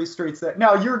for 3 streets there.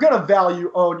 Now, you're going to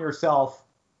value own yourself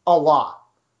a lot.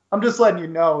 I'm just letting you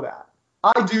know that.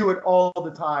 I do it all the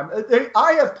time.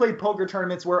 I have played poker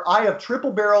tournaments where I have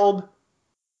triple barreled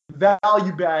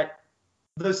value bet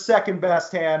the second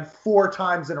best hand 4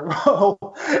 times in a row,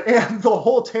 and the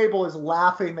whole table is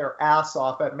laughing their ass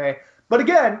off at me. But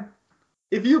again,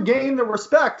 if you gain the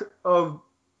respect of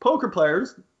poker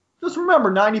players, just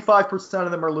remember 95%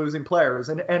 of them are losing players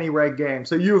in any reg game.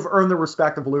 So you've earned the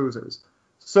respect of losers.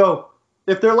 So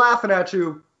if they're laughing at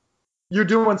you, you're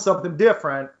doing something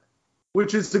different,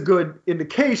 which is a good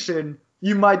indication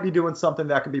you might be doing something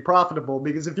that could be profitable.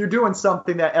 Because if you're doing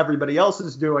something that everybody else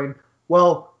is doing,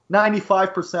 well,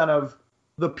 95% of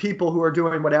the people who are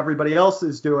doing what everybody else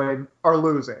is doing are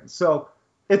losing. So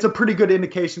it's a pretty good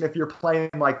indication if you're playing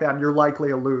like them, you're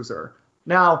likely a loser.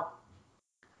 Now,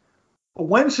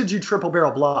 when should you triple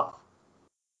barrel bluff?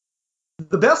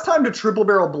 The best time to triple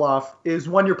barrel bluff is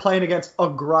when you're playing against a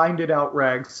grinded out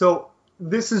reg. So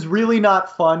this is really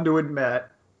not fun to admit,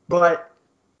 but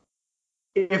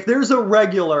if there's a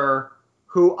regular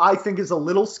who I think is a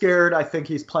little scared, I think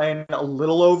he's playing a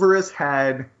little over his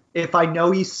head, if I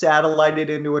know he's satellited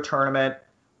into a tournament,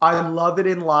 I love it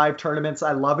in live tournaments.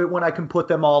 I love it when I can put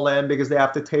them all in because they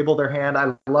have to table their hand.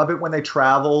 I love it when they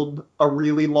traveled a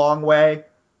really long way.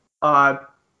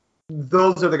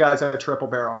 Those are the guys that triple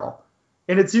barrel.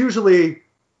 And it's usually,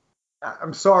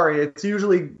 it's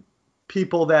usually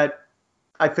people that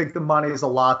I think the money is a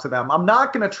lot to them. I'm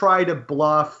not going to try to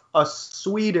bluff a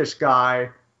Swedish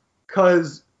guy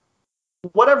because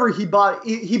whatever he bought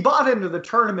into the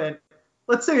tournament.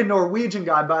 Let's say a Norwegian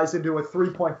guy buys into a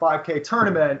 3.5K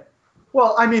tournament.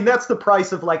 Well, I mean, that's the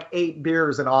price of like 8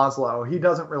 beers in Oslo. He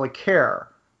doesn't really care.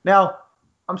 Now,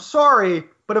 I'm sorry,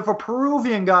 but if a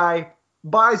Peruvian guy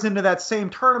buys into that same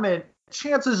tournament,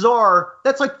 chances are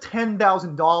that's like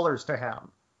 $10,000 to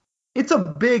him. It's a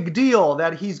big deal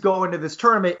that he's going to this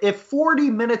tournament. If 40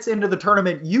 minutes into the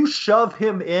tournament, you shove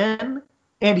him in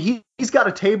and he's got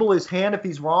to table his hand if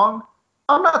he's wrong,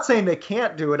 I'm not saying they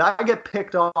can't do it. I get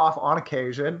picked off on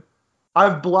occasion.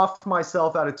 I've bluffed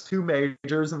myself out of 2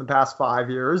 majors in the past 5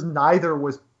 years. Neither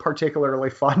was particularly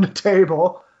fun to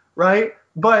table, right?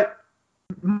 But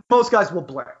most guys will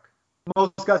blink.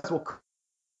 Most guys will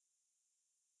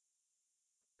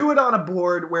do it on a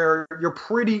board where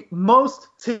most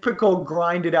typical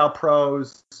grinded out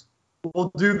pros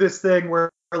will do this thing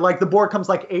where like the board comes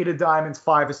like 8 of diamonds,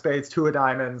 5 of spades, 2 of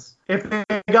diamonds. If they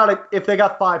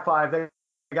got 5-5, they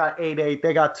got 8-8,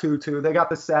 they got 2-2, they got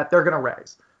the set, they're going to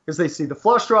raise. Because they see the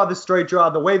flush draw, the straight draw,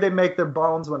 the way they make their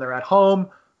bones when they're at home,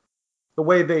 the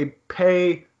way they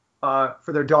pay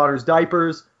for their daughter's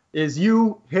diapers, is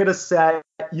you hit a set,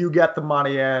 you get the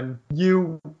money in,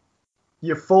 you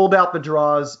fold out the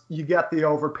draws, you get the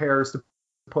overpairs to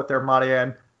put their money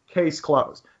in, case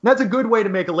closed. And that's a good way to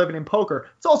make a living in poker.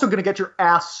 It's also going to get your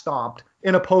ass stomped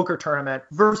in a poker tournament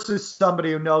versus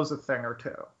somebody who knows a thing or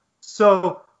two.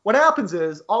 So what happens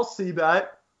is I'll see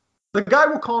bet. The guy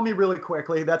will call me really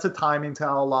quickly. That's a timing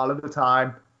tell a lot of the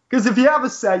time. Because if you have a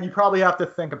set, you probably have to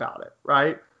think about it,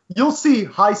 right? You'll see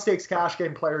high-stakes cash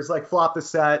game players like flop the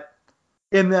set,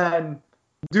 and then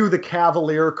do the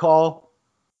Cavalier call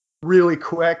really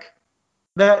quick.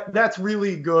 That's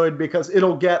really good because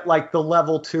it'll get like the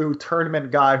level 2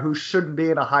 tournament guy who shouldn't be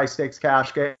in a high stakes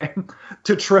cash game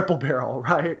to triple barrel,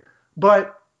 right?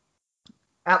 But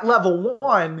at level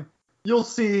 1, you'll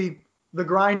see the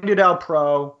grinded out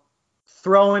pro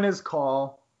throw in his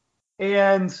call,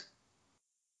 and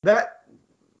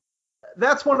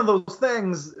that's one of those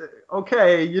things.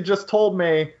 Okay, you just told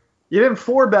me you didn't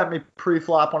 4-bet me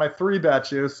pre-flop when I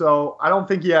 3-bet you, so I don't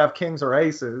think you have kings or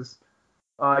aces.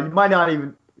 You might not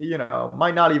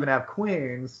even have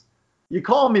queens. You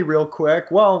call me real quick.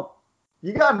 Well,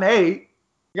 you got an 8.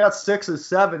 You got 6s,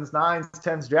 7s, 9s,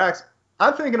 10s, jacks.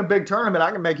 I think in a big tournament,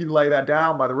 I can make you lay that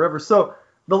down by the river. So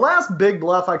the last big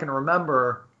bluff I can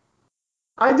remember,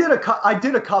 I did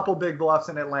a couple big bluffs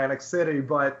in Atlantic City,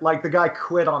 but like the guy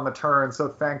quit on the turn, so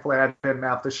thankfully I didn't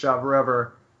have to shove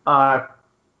river.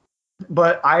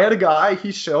 But I had a guy,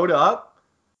 he showed up.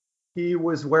 He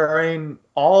was wearing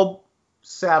all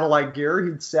satellite gear.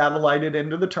 He'd satellited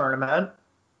into the tournament.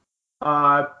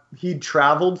 He'd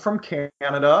traveled from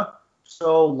Canada,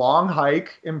 so long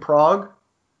hike in Prague.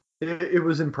 It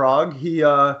was in Prague. He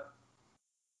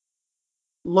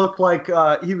looked like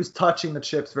he was touching the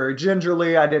chips very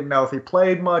gingerly. I didn't know if he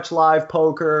played much live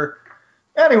poker.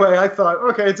 Anyway, I thought,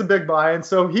 okay, it's a big buy. And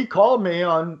so he called me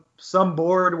on some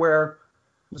board where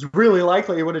it was really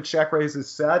likely he would have check raised his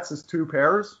sets, his 2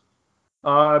 pairs.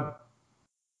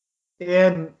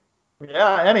 And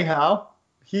yeah, anyhow,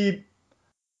 he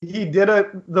did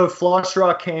the flush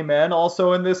draw came in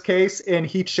also in this case, and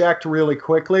he checked really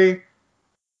quickly.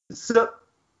 So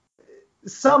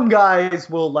some guys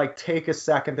will like take a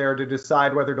second there to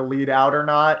decide whether to lead out or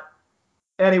not.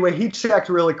 Anyway, he checked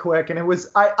really quick, and it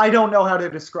was, I don't know how to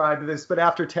describe this, but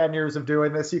after 10 years of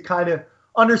doing this, you kind of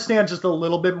understand just a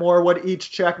little bit more what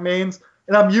each check means.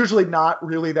 And I'm usually not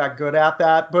really that good at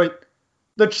that, but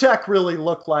the check really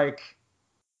looked like,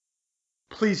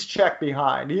 please check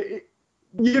behind.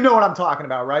 You know what I'm talking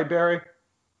about, right, Barry?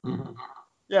 Mm-hmm.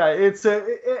 Yeah, it's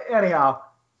anyhow.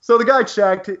 So the guy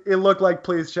checked. It looked like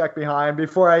please check behind.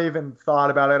 Before I even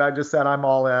thought about it, I just said I'm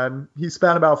all in. He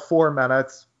spent about 4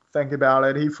 minutes thinking about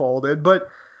it. He folded. But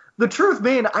the truth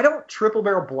being, I don't triple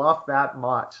barrel bluff that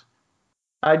much.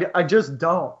 I just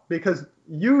don't, because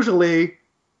usually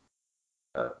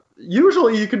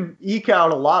you can eke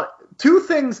out a lot. 2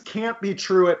 things can't be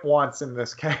true at once in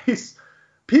this case.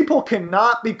 People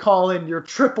cannot be calling your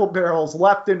triple barrels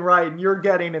left and right, and you're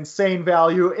getting insane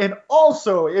value. And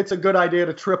also, it's a good idea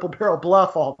to triple barrel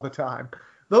bluff all the time.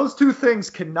 Those 2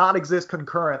 things cannot exist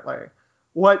concurrently.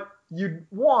 What you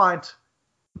want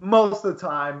most of the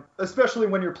time, especially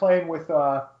when you're playing with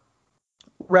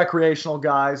recreational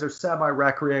guys or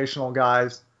semi-recreational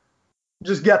guys,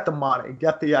 just get the money.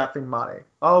 Get the effing money.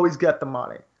 Always get the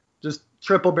money. Just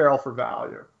triple barrel for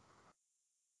value.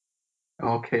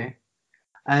 Okay.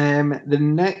 The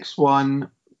next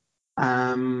one,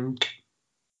 don't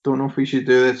know if we should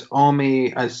do this.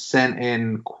 Omi has sent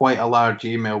in quite a large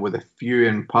email with a few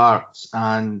in parts,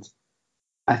 and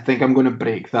I think I'm going to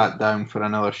break that down for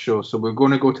another show. So we're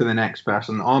going to go to the next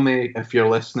person. Omi, if you're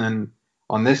listening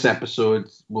on this episode,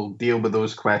 we'll deal with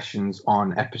those questions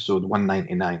on episode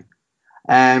 199.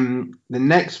 The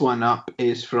next one up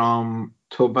is from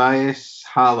Tobias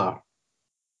Haller.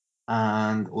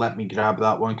 And let me grab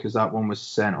that one because that one was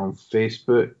sent on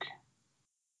Facebook.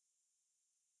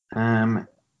 And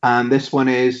this one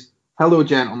is, hello,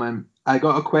 gentlemen. I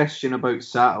got a question about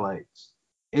satellites.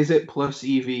 Is it plus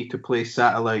EV to play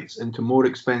satellites into more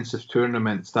expensive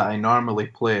tournaments that I normally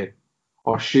play?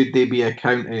 Or should they be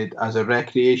accounted as a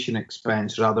recreation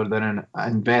expense rather than an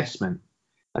investment?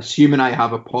 Assuming I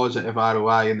have a positive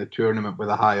ROI in the tournament with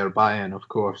a higher buy-in, of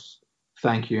course.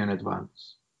 Thank you in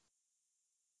advance.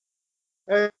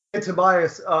 Hey,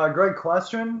 Tobias, great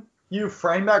question. You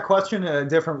framed that question in a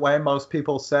different way, most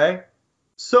people say.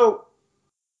 So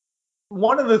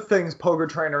one of the things poker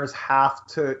trainers have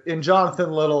to, and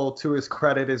Jonathan Little, to his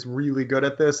credit, is really good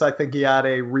at this. I think he had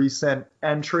a recent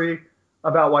entry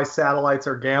about why satellites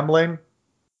are gambling.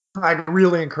 I'd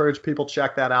really encourage people to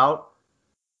check that out.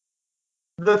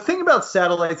 The thing about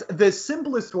satellites, the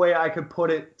simplest way I could put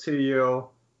it to you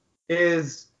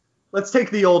is, let's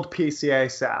take the old PCA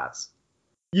sats.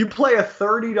 You play a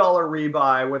 $30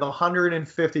 rebuy with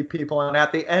 150 people, and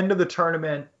at the end of the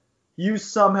tournament, you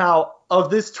somehow, of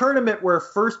this tournament where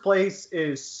first place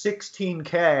is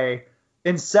 $16K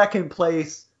and second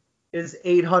place is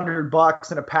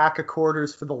 $800 and a pack of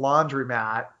quarters for the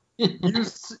laundromat,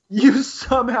 you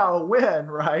somehow win,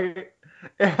 right?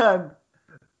 And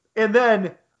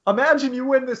then imagine you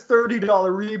win this $30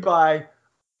 rebuy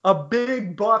a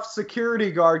big buff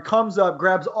security guard comes up,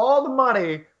 grabs all the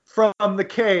money from the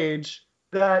cage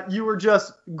that you were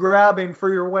just grabbing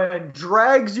for your win,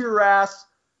 drags your ass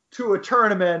to a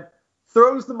tournament,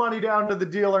 throws the money down to the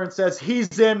dealer and says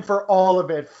he's in for all of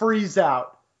it, freeze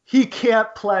out. He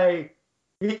can't play.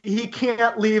 He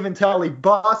can't leave until he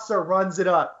busts or runs it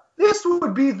up. This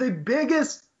would be the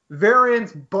biggest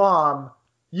variance bomb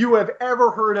you have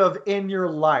ever heard of in your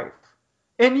life.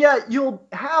 And yet you'll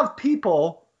have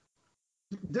people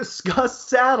discuss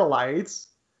satellites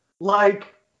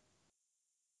like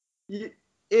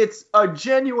it's a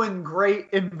genuine great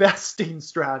investing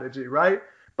strategy, right?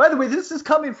 By the way, this is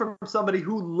coming from somebody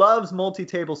who loves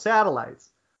multi-table satellites.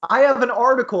 I have an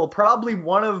article, probably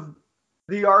one of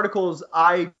the articles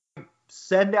I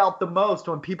send out the most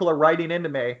when people are writing into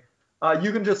me.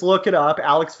 You can just look it up,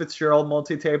 Alex Fitzgerald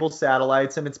multi-table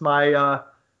satellites, and it's my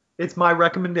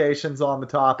recommendations on the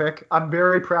topic. I'm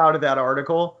very proud of that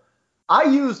article. I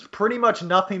used pretty much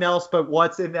nothing else but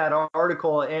what's in that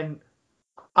article, and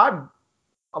I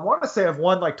want to say I've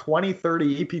won like 20,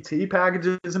 30 EPT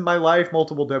packages in my life,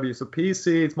 multiple WSOP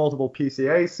seats, multiple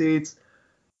PCA seats.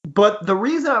 But the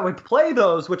reason I would play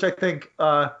those, which I think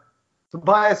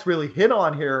Tobias really hit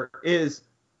on here, is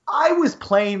I was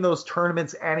playing those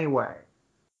tournaments anyway.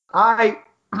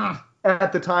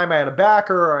 At the time, I had a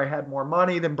backer, or I had more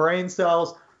money than brain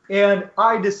cells, and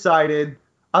I decided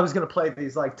I was going to play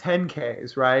these like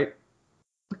 10Ks, right?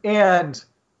 And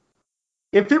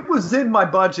if it was in my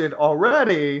budget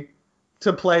already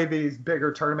to play these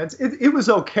bigger tournaments, it was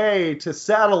okay to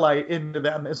satellite into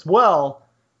them as well.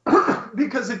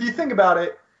 Because if you think about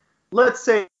it, let's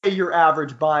say your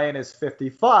average buy-in is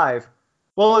 55.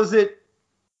 Well, is it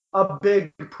a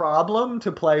big problem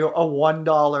to play a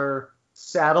 $1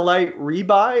 satellite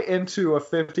rebuy into a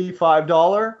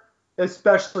 $55,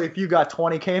 especially if you got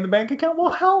 20K in the bank account?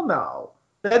 Well, hell no.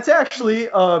 That's actually,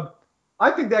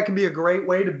 I think that can be a great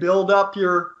way to build up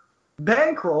your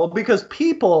bankroll, because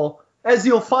people, as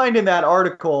you'll find in that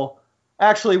article,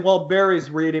 actually, while Barry's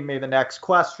reading me the next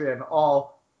question,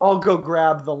 I'll go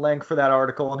grab the link for that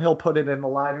article and he'll put it in the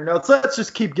liner notes. Let's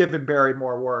just keep giving Barry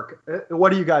more work.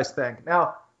 What do you guys think?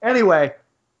 Now, anyway,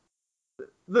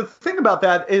 the thing about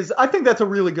that is I think that's a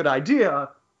really good idea,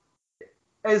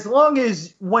 as long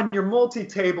as when you're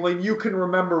multi-tabling, you can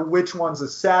remember which one's a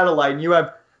satellite. And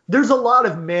there's a lot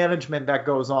of management that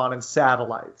goes on in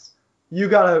satellites. You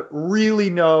got to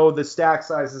really know the stack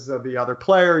sizes of the other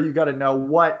player. You got to know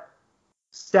what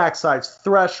stack size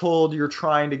threshold you're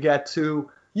trying to get to.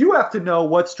 You have to know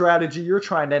what strategy you're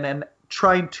trying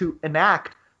to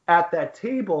enact at that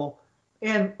table.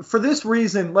 And for this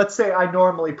reason, let's say I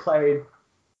normally played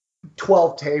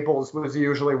 12 tables was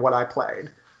usually what I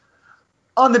played.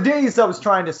 On the days I was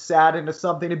trying to sat into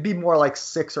something, it'd be more like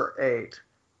 6 or 8,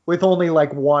 with only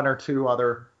like one or two of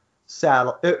those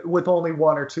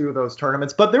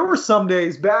tournaments. But there were some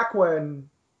days back when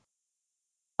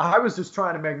I was just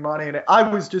trying to make money, and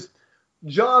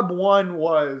job one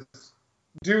was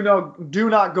do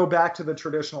not go back to the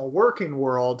traditional working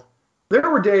world. There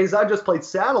were days I just played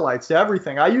satellites to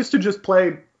everything. I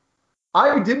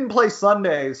didn't play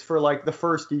Sundays for like the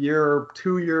first year or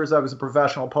 2 years I was a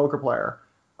professional poker player.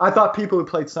 I thought people who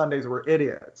played Sundays were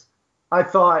idiots. I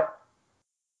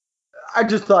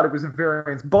just thought it was a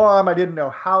variance bomb. I didn't know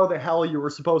how the hell you were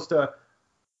supposed to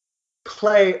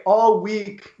play all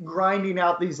week grinding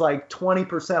out these like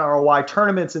 20% ROI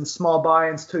tournaments in small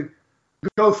buy-ins to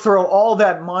go throw all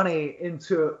that money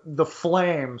into the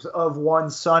flames of one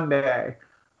Sunday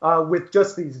with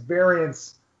just these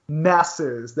variance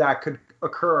messes that could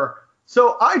occur.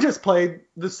 So I just played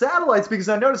the satellites because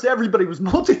I noticed everybody was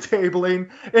multi-tabling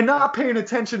and not paying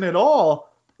attention at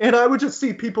all. And I would just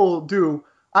see people do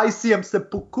ICM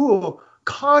seppuku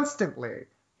constantly.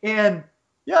 And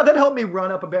yeah, that helped me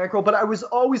run up a bankroll. But I was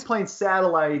always playing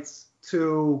satellites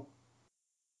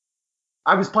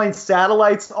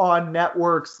on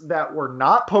networks that were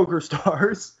not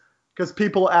PokerStars, because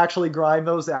people actually grind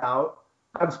those out.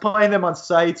 I was playing them on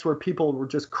sites where people were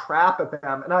just crap at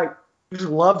them, and I just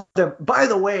loved them. By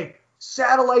the way,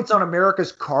 satellites on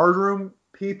America's Card Room,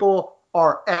 people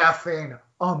are effing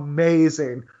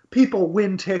amazing. People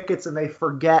win tickets and they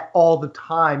forget all the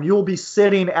time. You'll be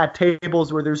sitting at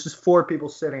tables where there's just 4 people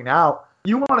sitting out.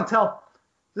 You want to tell,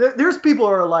 there's people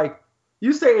who are like,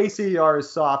 you say ACER is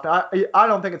soft. I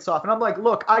don't think it's soft. And I'm like,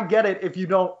 look, I get it if you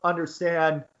don't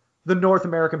understand the North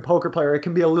American poker player. It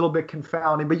can be a little bit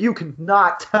confounding, but you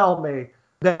cannot tell me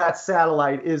that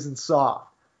satellite isn't soft.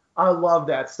 I love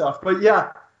that stuff. But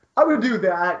yeah, I would do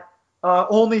that.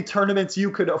 Only tournaments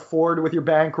you could afford with your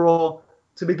bankroll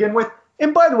to begin with.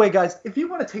 And by the way, guys, if you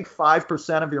want to take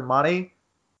 5% of your money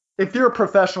if you're a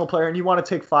professional player and you want to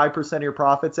take 5% of your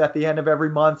profits at the end of every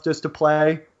month just to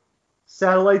play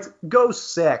satellites, go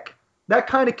sick. That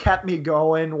kind of kept me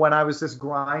going when I was just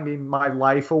grinding my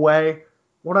life away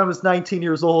when I was 19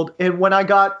 years old. And when I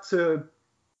got to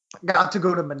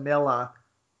go to Manila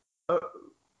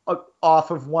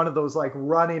off of one of those, like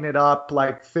running it up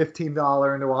like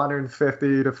 $15 into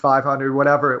 $150 to $500,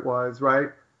 whatever it was, right?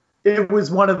 It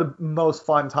was one of the most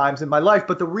fun times in my life.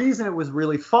 But the reason it was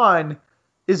really fun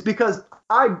is because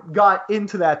I got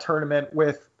into that tournament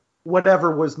with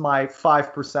whatever was my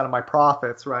 5% of my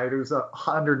profits, right? It was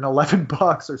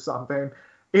 $111 or something.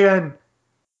 And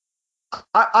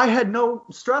I had no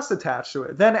stress attached to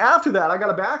it. Then after that, I got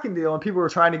a backing deal and people were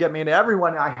trying to get me into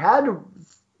everyone. I had to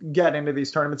get into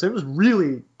these tournaments. It was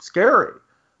really scary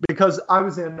because I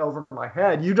was in over my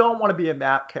head. You don't want to be in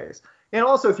that case. And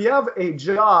also, if you have a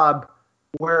job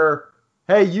where,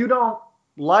 hey, you don't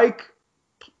like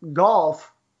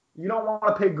golf, you don't want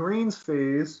to pay greens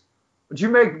fees, but you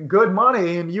make good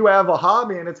money and you have a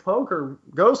hobby and it's poker,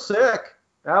 go sick.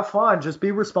 Have fun. Just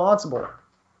be responsible.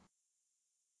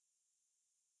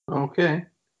 Okay.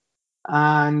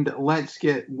 And let's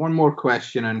get one more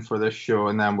question in for this show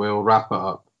and then we'll wrap it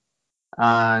up.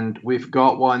 And we've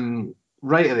got one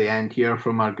right at the end here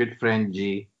from our good friend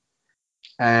G.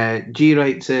 G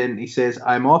writes in, he says,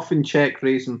 I'm often check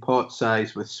raising pot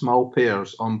size with small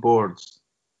pairs on boards.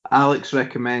 Alex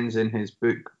recommends in his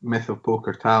book Myth of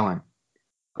Poker Talent.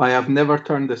 I have never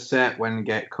turned a set when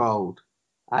get called.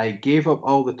 I gave up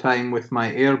all the time with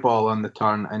my airball on the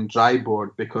turn and dry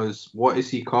board because what is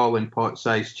he calling pot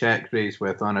size check raise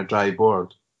with on a dry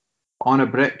board? On a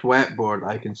bricked wet board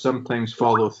I can sometimes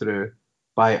follow through,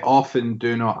 but I often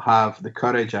do not have the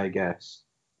courage, I guess.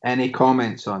 Any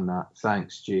comments on that?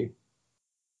 Thanks, G.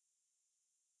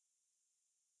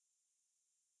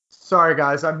 Sorry,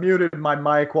 guys. I muted my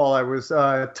mic while I was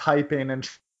typing and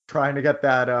trying to get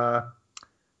that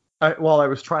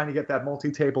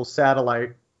multi-table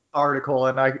satellite article,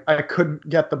 and I couldn't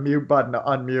get the mute button to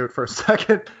unmute for a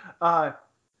second.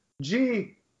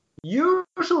 G,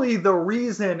 usually the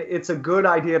reason it's a good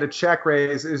idea to check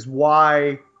raise is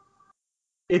why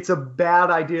it's a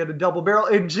bad idea to double barrel.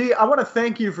 And G, I want to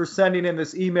thank you for sending in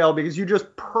this email because you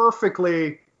just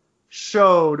perfectly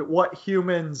showed what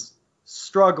humans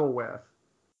struggle with.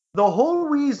 The whole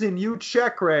reason you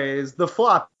check raise the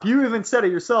flop, you even said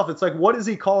it yourself, it's like, what is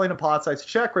he calling a pot size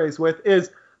check raise with? Is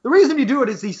the reason you do it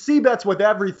is he c-bets with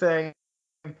everything,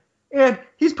 and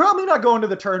he's probably not going to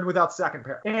the turn without second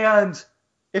pair. And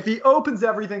if he opens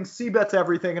everything, c-bets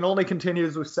everything, and only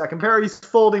continues with second pair, he's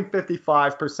folding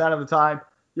 55% of the time.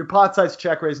 Your pot size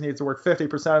check raise needs to work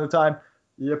 50% of the time.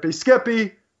 Yippee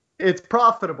skippy, it's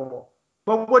profitable.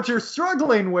 But what you're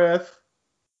struggling with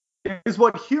is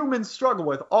what humans struggle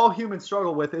with. All humans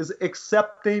struggle with is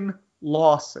accepting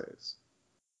losses.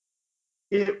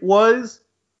 It was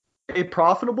a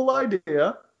profitable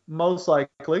idea, most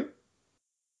likely,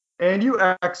 and you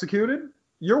executed,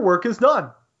 your work is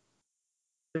done.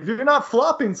 If you're not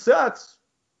flopping sets,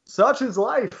 such is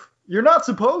life. You're not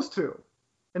supposed to.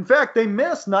 In fact, they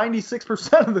miss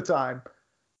 96% of the time,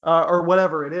 or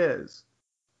whatever it is.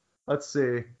 Let's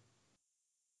see.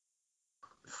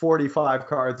 45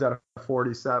 cards out of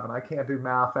 47. I can't do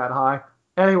math that high.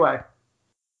 Anyway,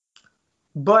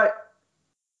 but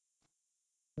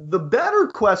the better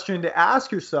question to ask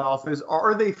yourself is,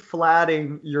 are they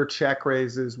flatting your check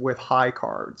raises with high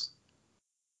cards?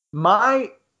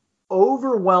 My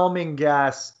overwhelming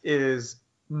guess is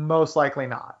most likely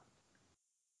not.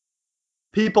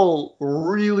 People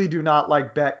really do not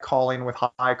like bet calling with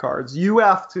high cards. You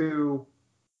have to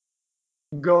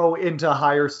go into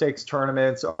higher stakes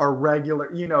tournaments or regular,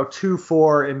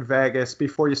 2-4 in Vegas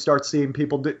before you start seeing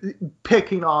people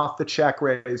picking off the check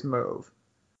raise move.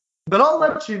 But I'll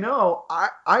let you know,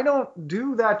 I don't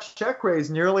do that check raise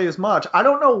nearly as much. I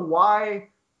don't know why.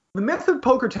 The Myth of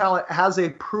Poker Talent has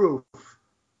a proof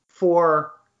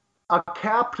for a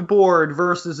capped board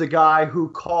versus a guy who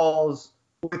calls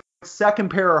with second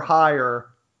pair or higher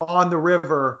on the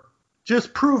river,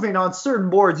 just proving on certain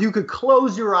boards you could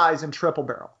close your eyes and triple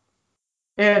barrel.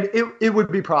 And it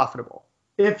would be profitable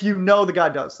if you know the guy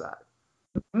does that.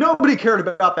 Nobody cared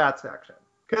about that section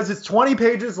because it's 20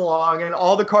 pages long and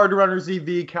all the card runners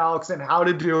EV calcs and how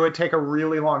to do it take a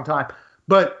really long time.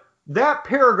 But that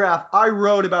paragraph I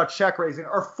wrote about check raising,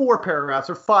 or 4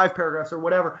 paragraphs or 5 paragraphs or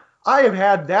whatever, I have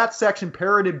had that section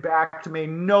parroted back to me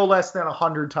no less than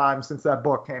 100 times since that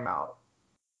book came out.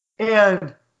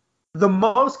 And the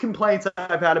most complaints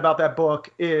I've had about that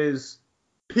book is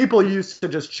people used to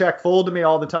just check fold to me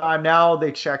all the time. Now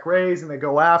they check raise and they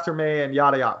go after me and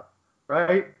yada yada,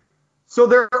 right? So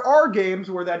there are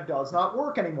games where that does not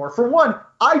work anymore. For one,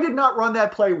 I did not run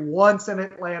that play once in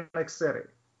Atlantic City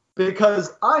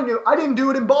because I knew I didn't do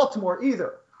it in Baltimore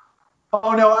either.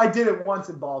 Oh no, I did it once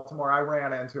in Baltimore. I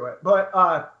ran into it.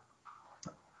 But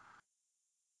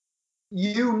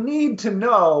you need to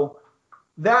know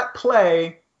that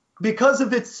play because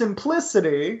of its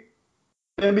simplicity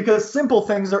and because simple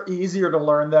things are easier to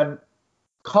learn than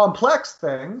complex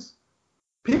things.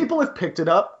 People have picked it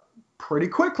up pretty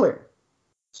quickly.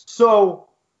 So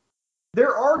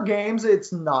there are games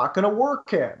it's not going to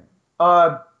work in.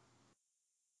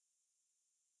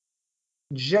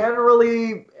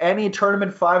 Generally, any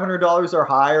tournament $500 or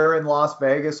higher in Las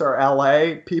Vegas or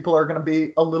LA, people are going to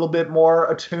be a little bit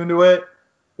more attuned to it.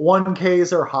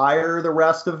 1Ks or higher the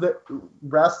rest of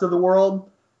the world.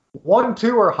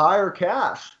 1-2 or higher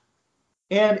cash.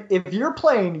 And if you're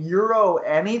playing Euro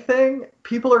anything,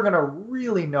 people are going to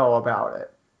really know about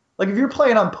it. Like if you're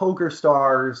playing on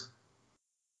PokerStars,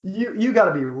 you got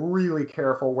to be really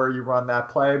careful where you run that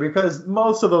play because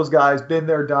most of those guys been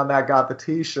there, done that, got the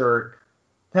T-shirt,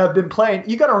 have been playing.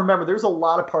 You got to remember, there's a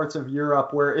lot of parts of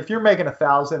Europe where if you're making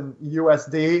 1,000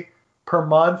 USD per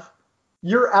month,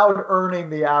 you're out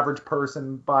earning the average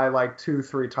person by like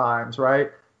 2-3 times, right?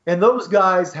 And those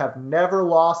guys have never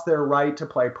lost their right to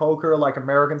play poker like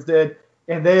Americans did,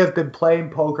 and they have been playing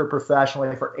poker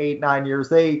professionally for 8-9 years.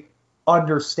 They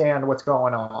understand what's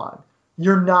going on.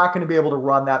 You're not going to be able to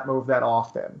run that move that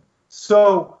often.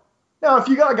 So now if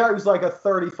you got a guy who's like a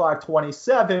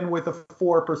 35-27 with a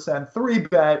 4%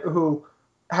 3-bet who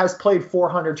has played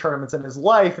 400 tournaments in his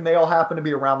life and they all happen to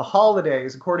be around the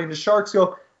holidays, according to Sharks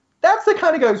Go, that's the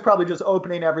kind of guy who's probably just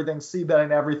opening everything,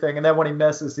 c-betting everything, and then when he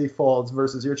misses, he folds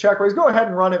versus your check raise. Go ahead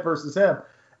and run it versus him.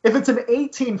 If it's an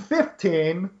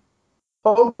 18-15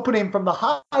 opening from the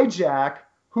hijack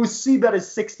whose c-bet is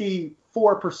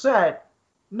 64%,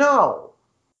 no,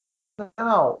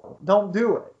 don't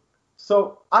do it.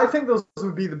 So I think those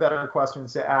would be the better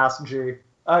questions to ask, G.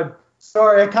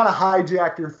 Sorry, I kind of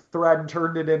hijacked your thread and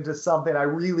turned it into something I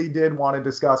really did want to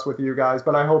discuss with you guys,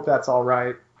 but I hope that's all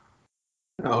right.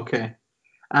 Okay.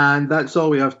 And that's all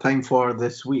we have time for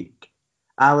this week.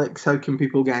 Alex, how can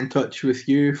people get in touch with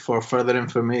you for further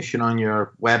information on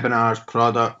your webinars,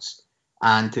 products,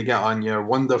 and to get on your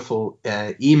wonderful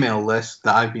email list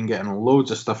that I've been getting loads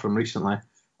of stuff from recently?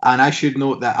 And I should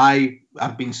note that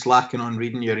I've been slacking on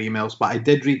reading your emails, but I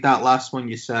did read that last one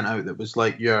you sent out that was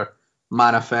like your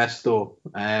manifesto,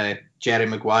 Jerry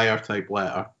Maguire type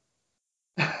letter.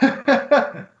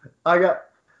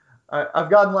 I've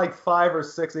gotten like 5 or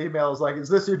 6 emails like, is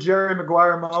this your Jerry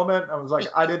Maguire moment? I was like,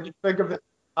 I didn't think of it.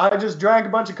 I just drank a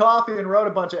bunch of coffee and wrote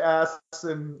a bunch of asks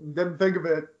and didn't think of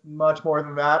it much more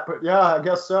than that. But yeah, I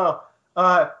guess so.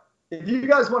 If you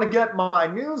guys want to get my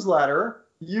newsletter,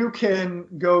 you can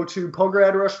go to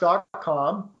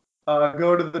pokerheadrush.com,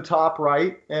 go to the top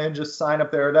right and just sign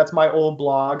up there. That's my old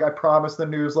blog. I promise the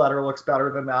newsletter looks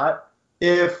better than that.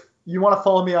 If you want to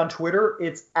follow me on Twitter,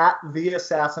 it's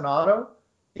 @theassassinato.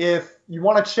 If you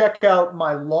want to check out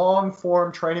my long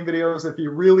form training videos, if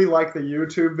you really like the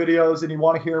YouTube videos and you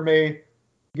want to hear me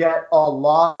get a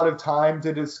lot of time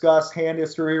to discuss hand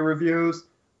history reviews,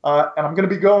 and I'm going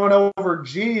to be going over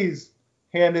G's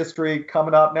hand history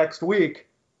coming up next week.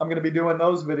 I'm going to be doing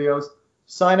those videos.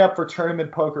 Sign up for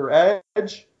Tournament Poker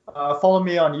Edge. Follow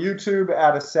me on YouTube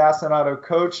 @Assassinato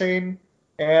Coaching.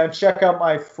 And check out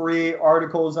my free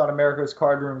articles on America's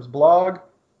Card Room's blog.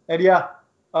 And yeah,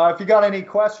 if you got any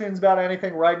questions about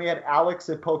anything, write me at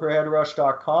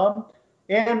alex@pokerheadrush.com.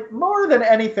 And more than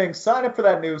anything, sign up for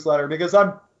that newsletter because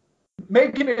I'm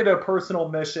making it a personal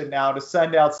mission now to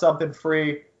send out something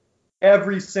free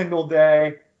every single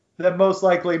day that most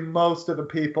likely most of the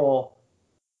people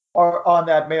are on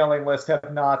that mailing list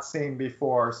have not seen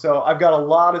before. So I've got a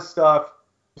lot of stuff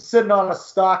sitting on a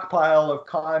stockpile of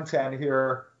content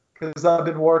here because I've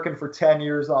been working for 10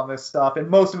 years on this stuff, and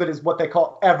most of it is what they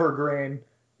call evergreen.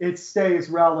 It stays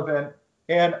relevant,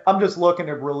 and I'm just looking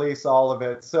to release all of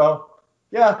it. So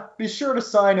yeah, be sure to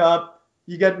sign up.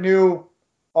 You get new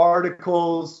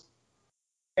articles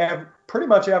pretty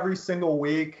much every single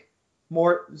week,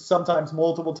 sometimes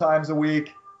multiple times a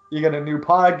week. You get a new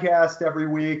podcast every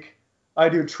week. I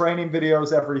do training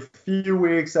videos every few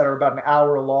weeks that are about an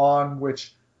hour long,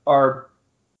 which are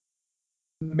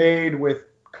made with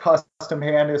custom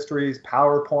hand histories,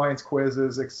 PowerPoints,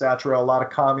 quizzes, etc. A lot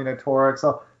of combinatorics.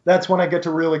 So that's when I get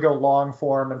to really go long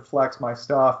form and flex my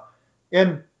stuff.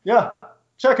 And yeah,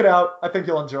 check it out. I think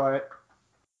you'll enjoy it.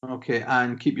 Okay,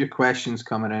 and keep your questions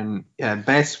coming in.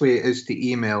 Best way is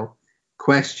to email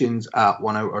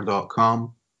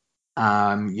questions@oneouter.com.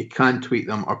 You can tweet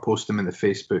them or post them in the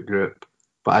Facebook group.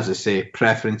 But as I say,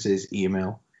 preference is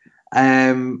email.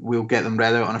 We'll get them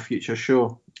read out on a future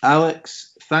show.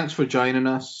 Alex, thanks for joining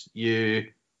us. You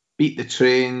beat the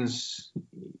trains,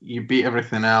 you beat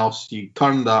everything else, you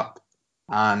turned up,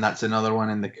 and that's another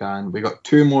one in the can. We got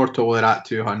 2 more till we're at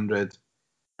 200.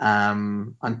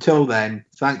 Until then,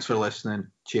 thanks for listening.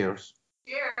 Cheers.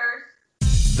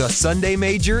 Cheers. The Sunday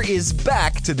Major is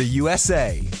back to the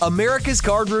USA. America's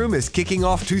Card Room is kicking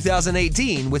off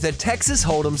 2018 with a Texas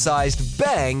Hold'em-sized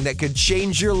bang that could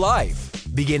change your life.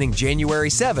 Beginning January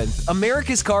 7th,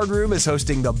 America's Card Room is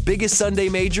hosting the biggest Sunday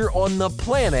Major on the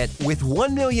planet with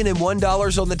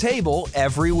 $1,001 on the table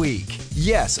every week.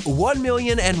 Yes,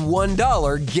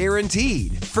 $1,001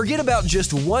 guaranteed. Forget about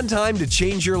just one time to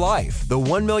change your life. The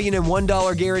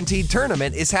 $1,001 guaranteed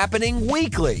tournament is happening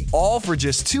weekly, all for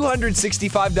just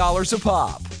 $265 a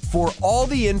pop. For all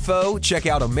the info, check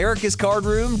out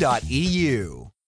americascardroom.eu.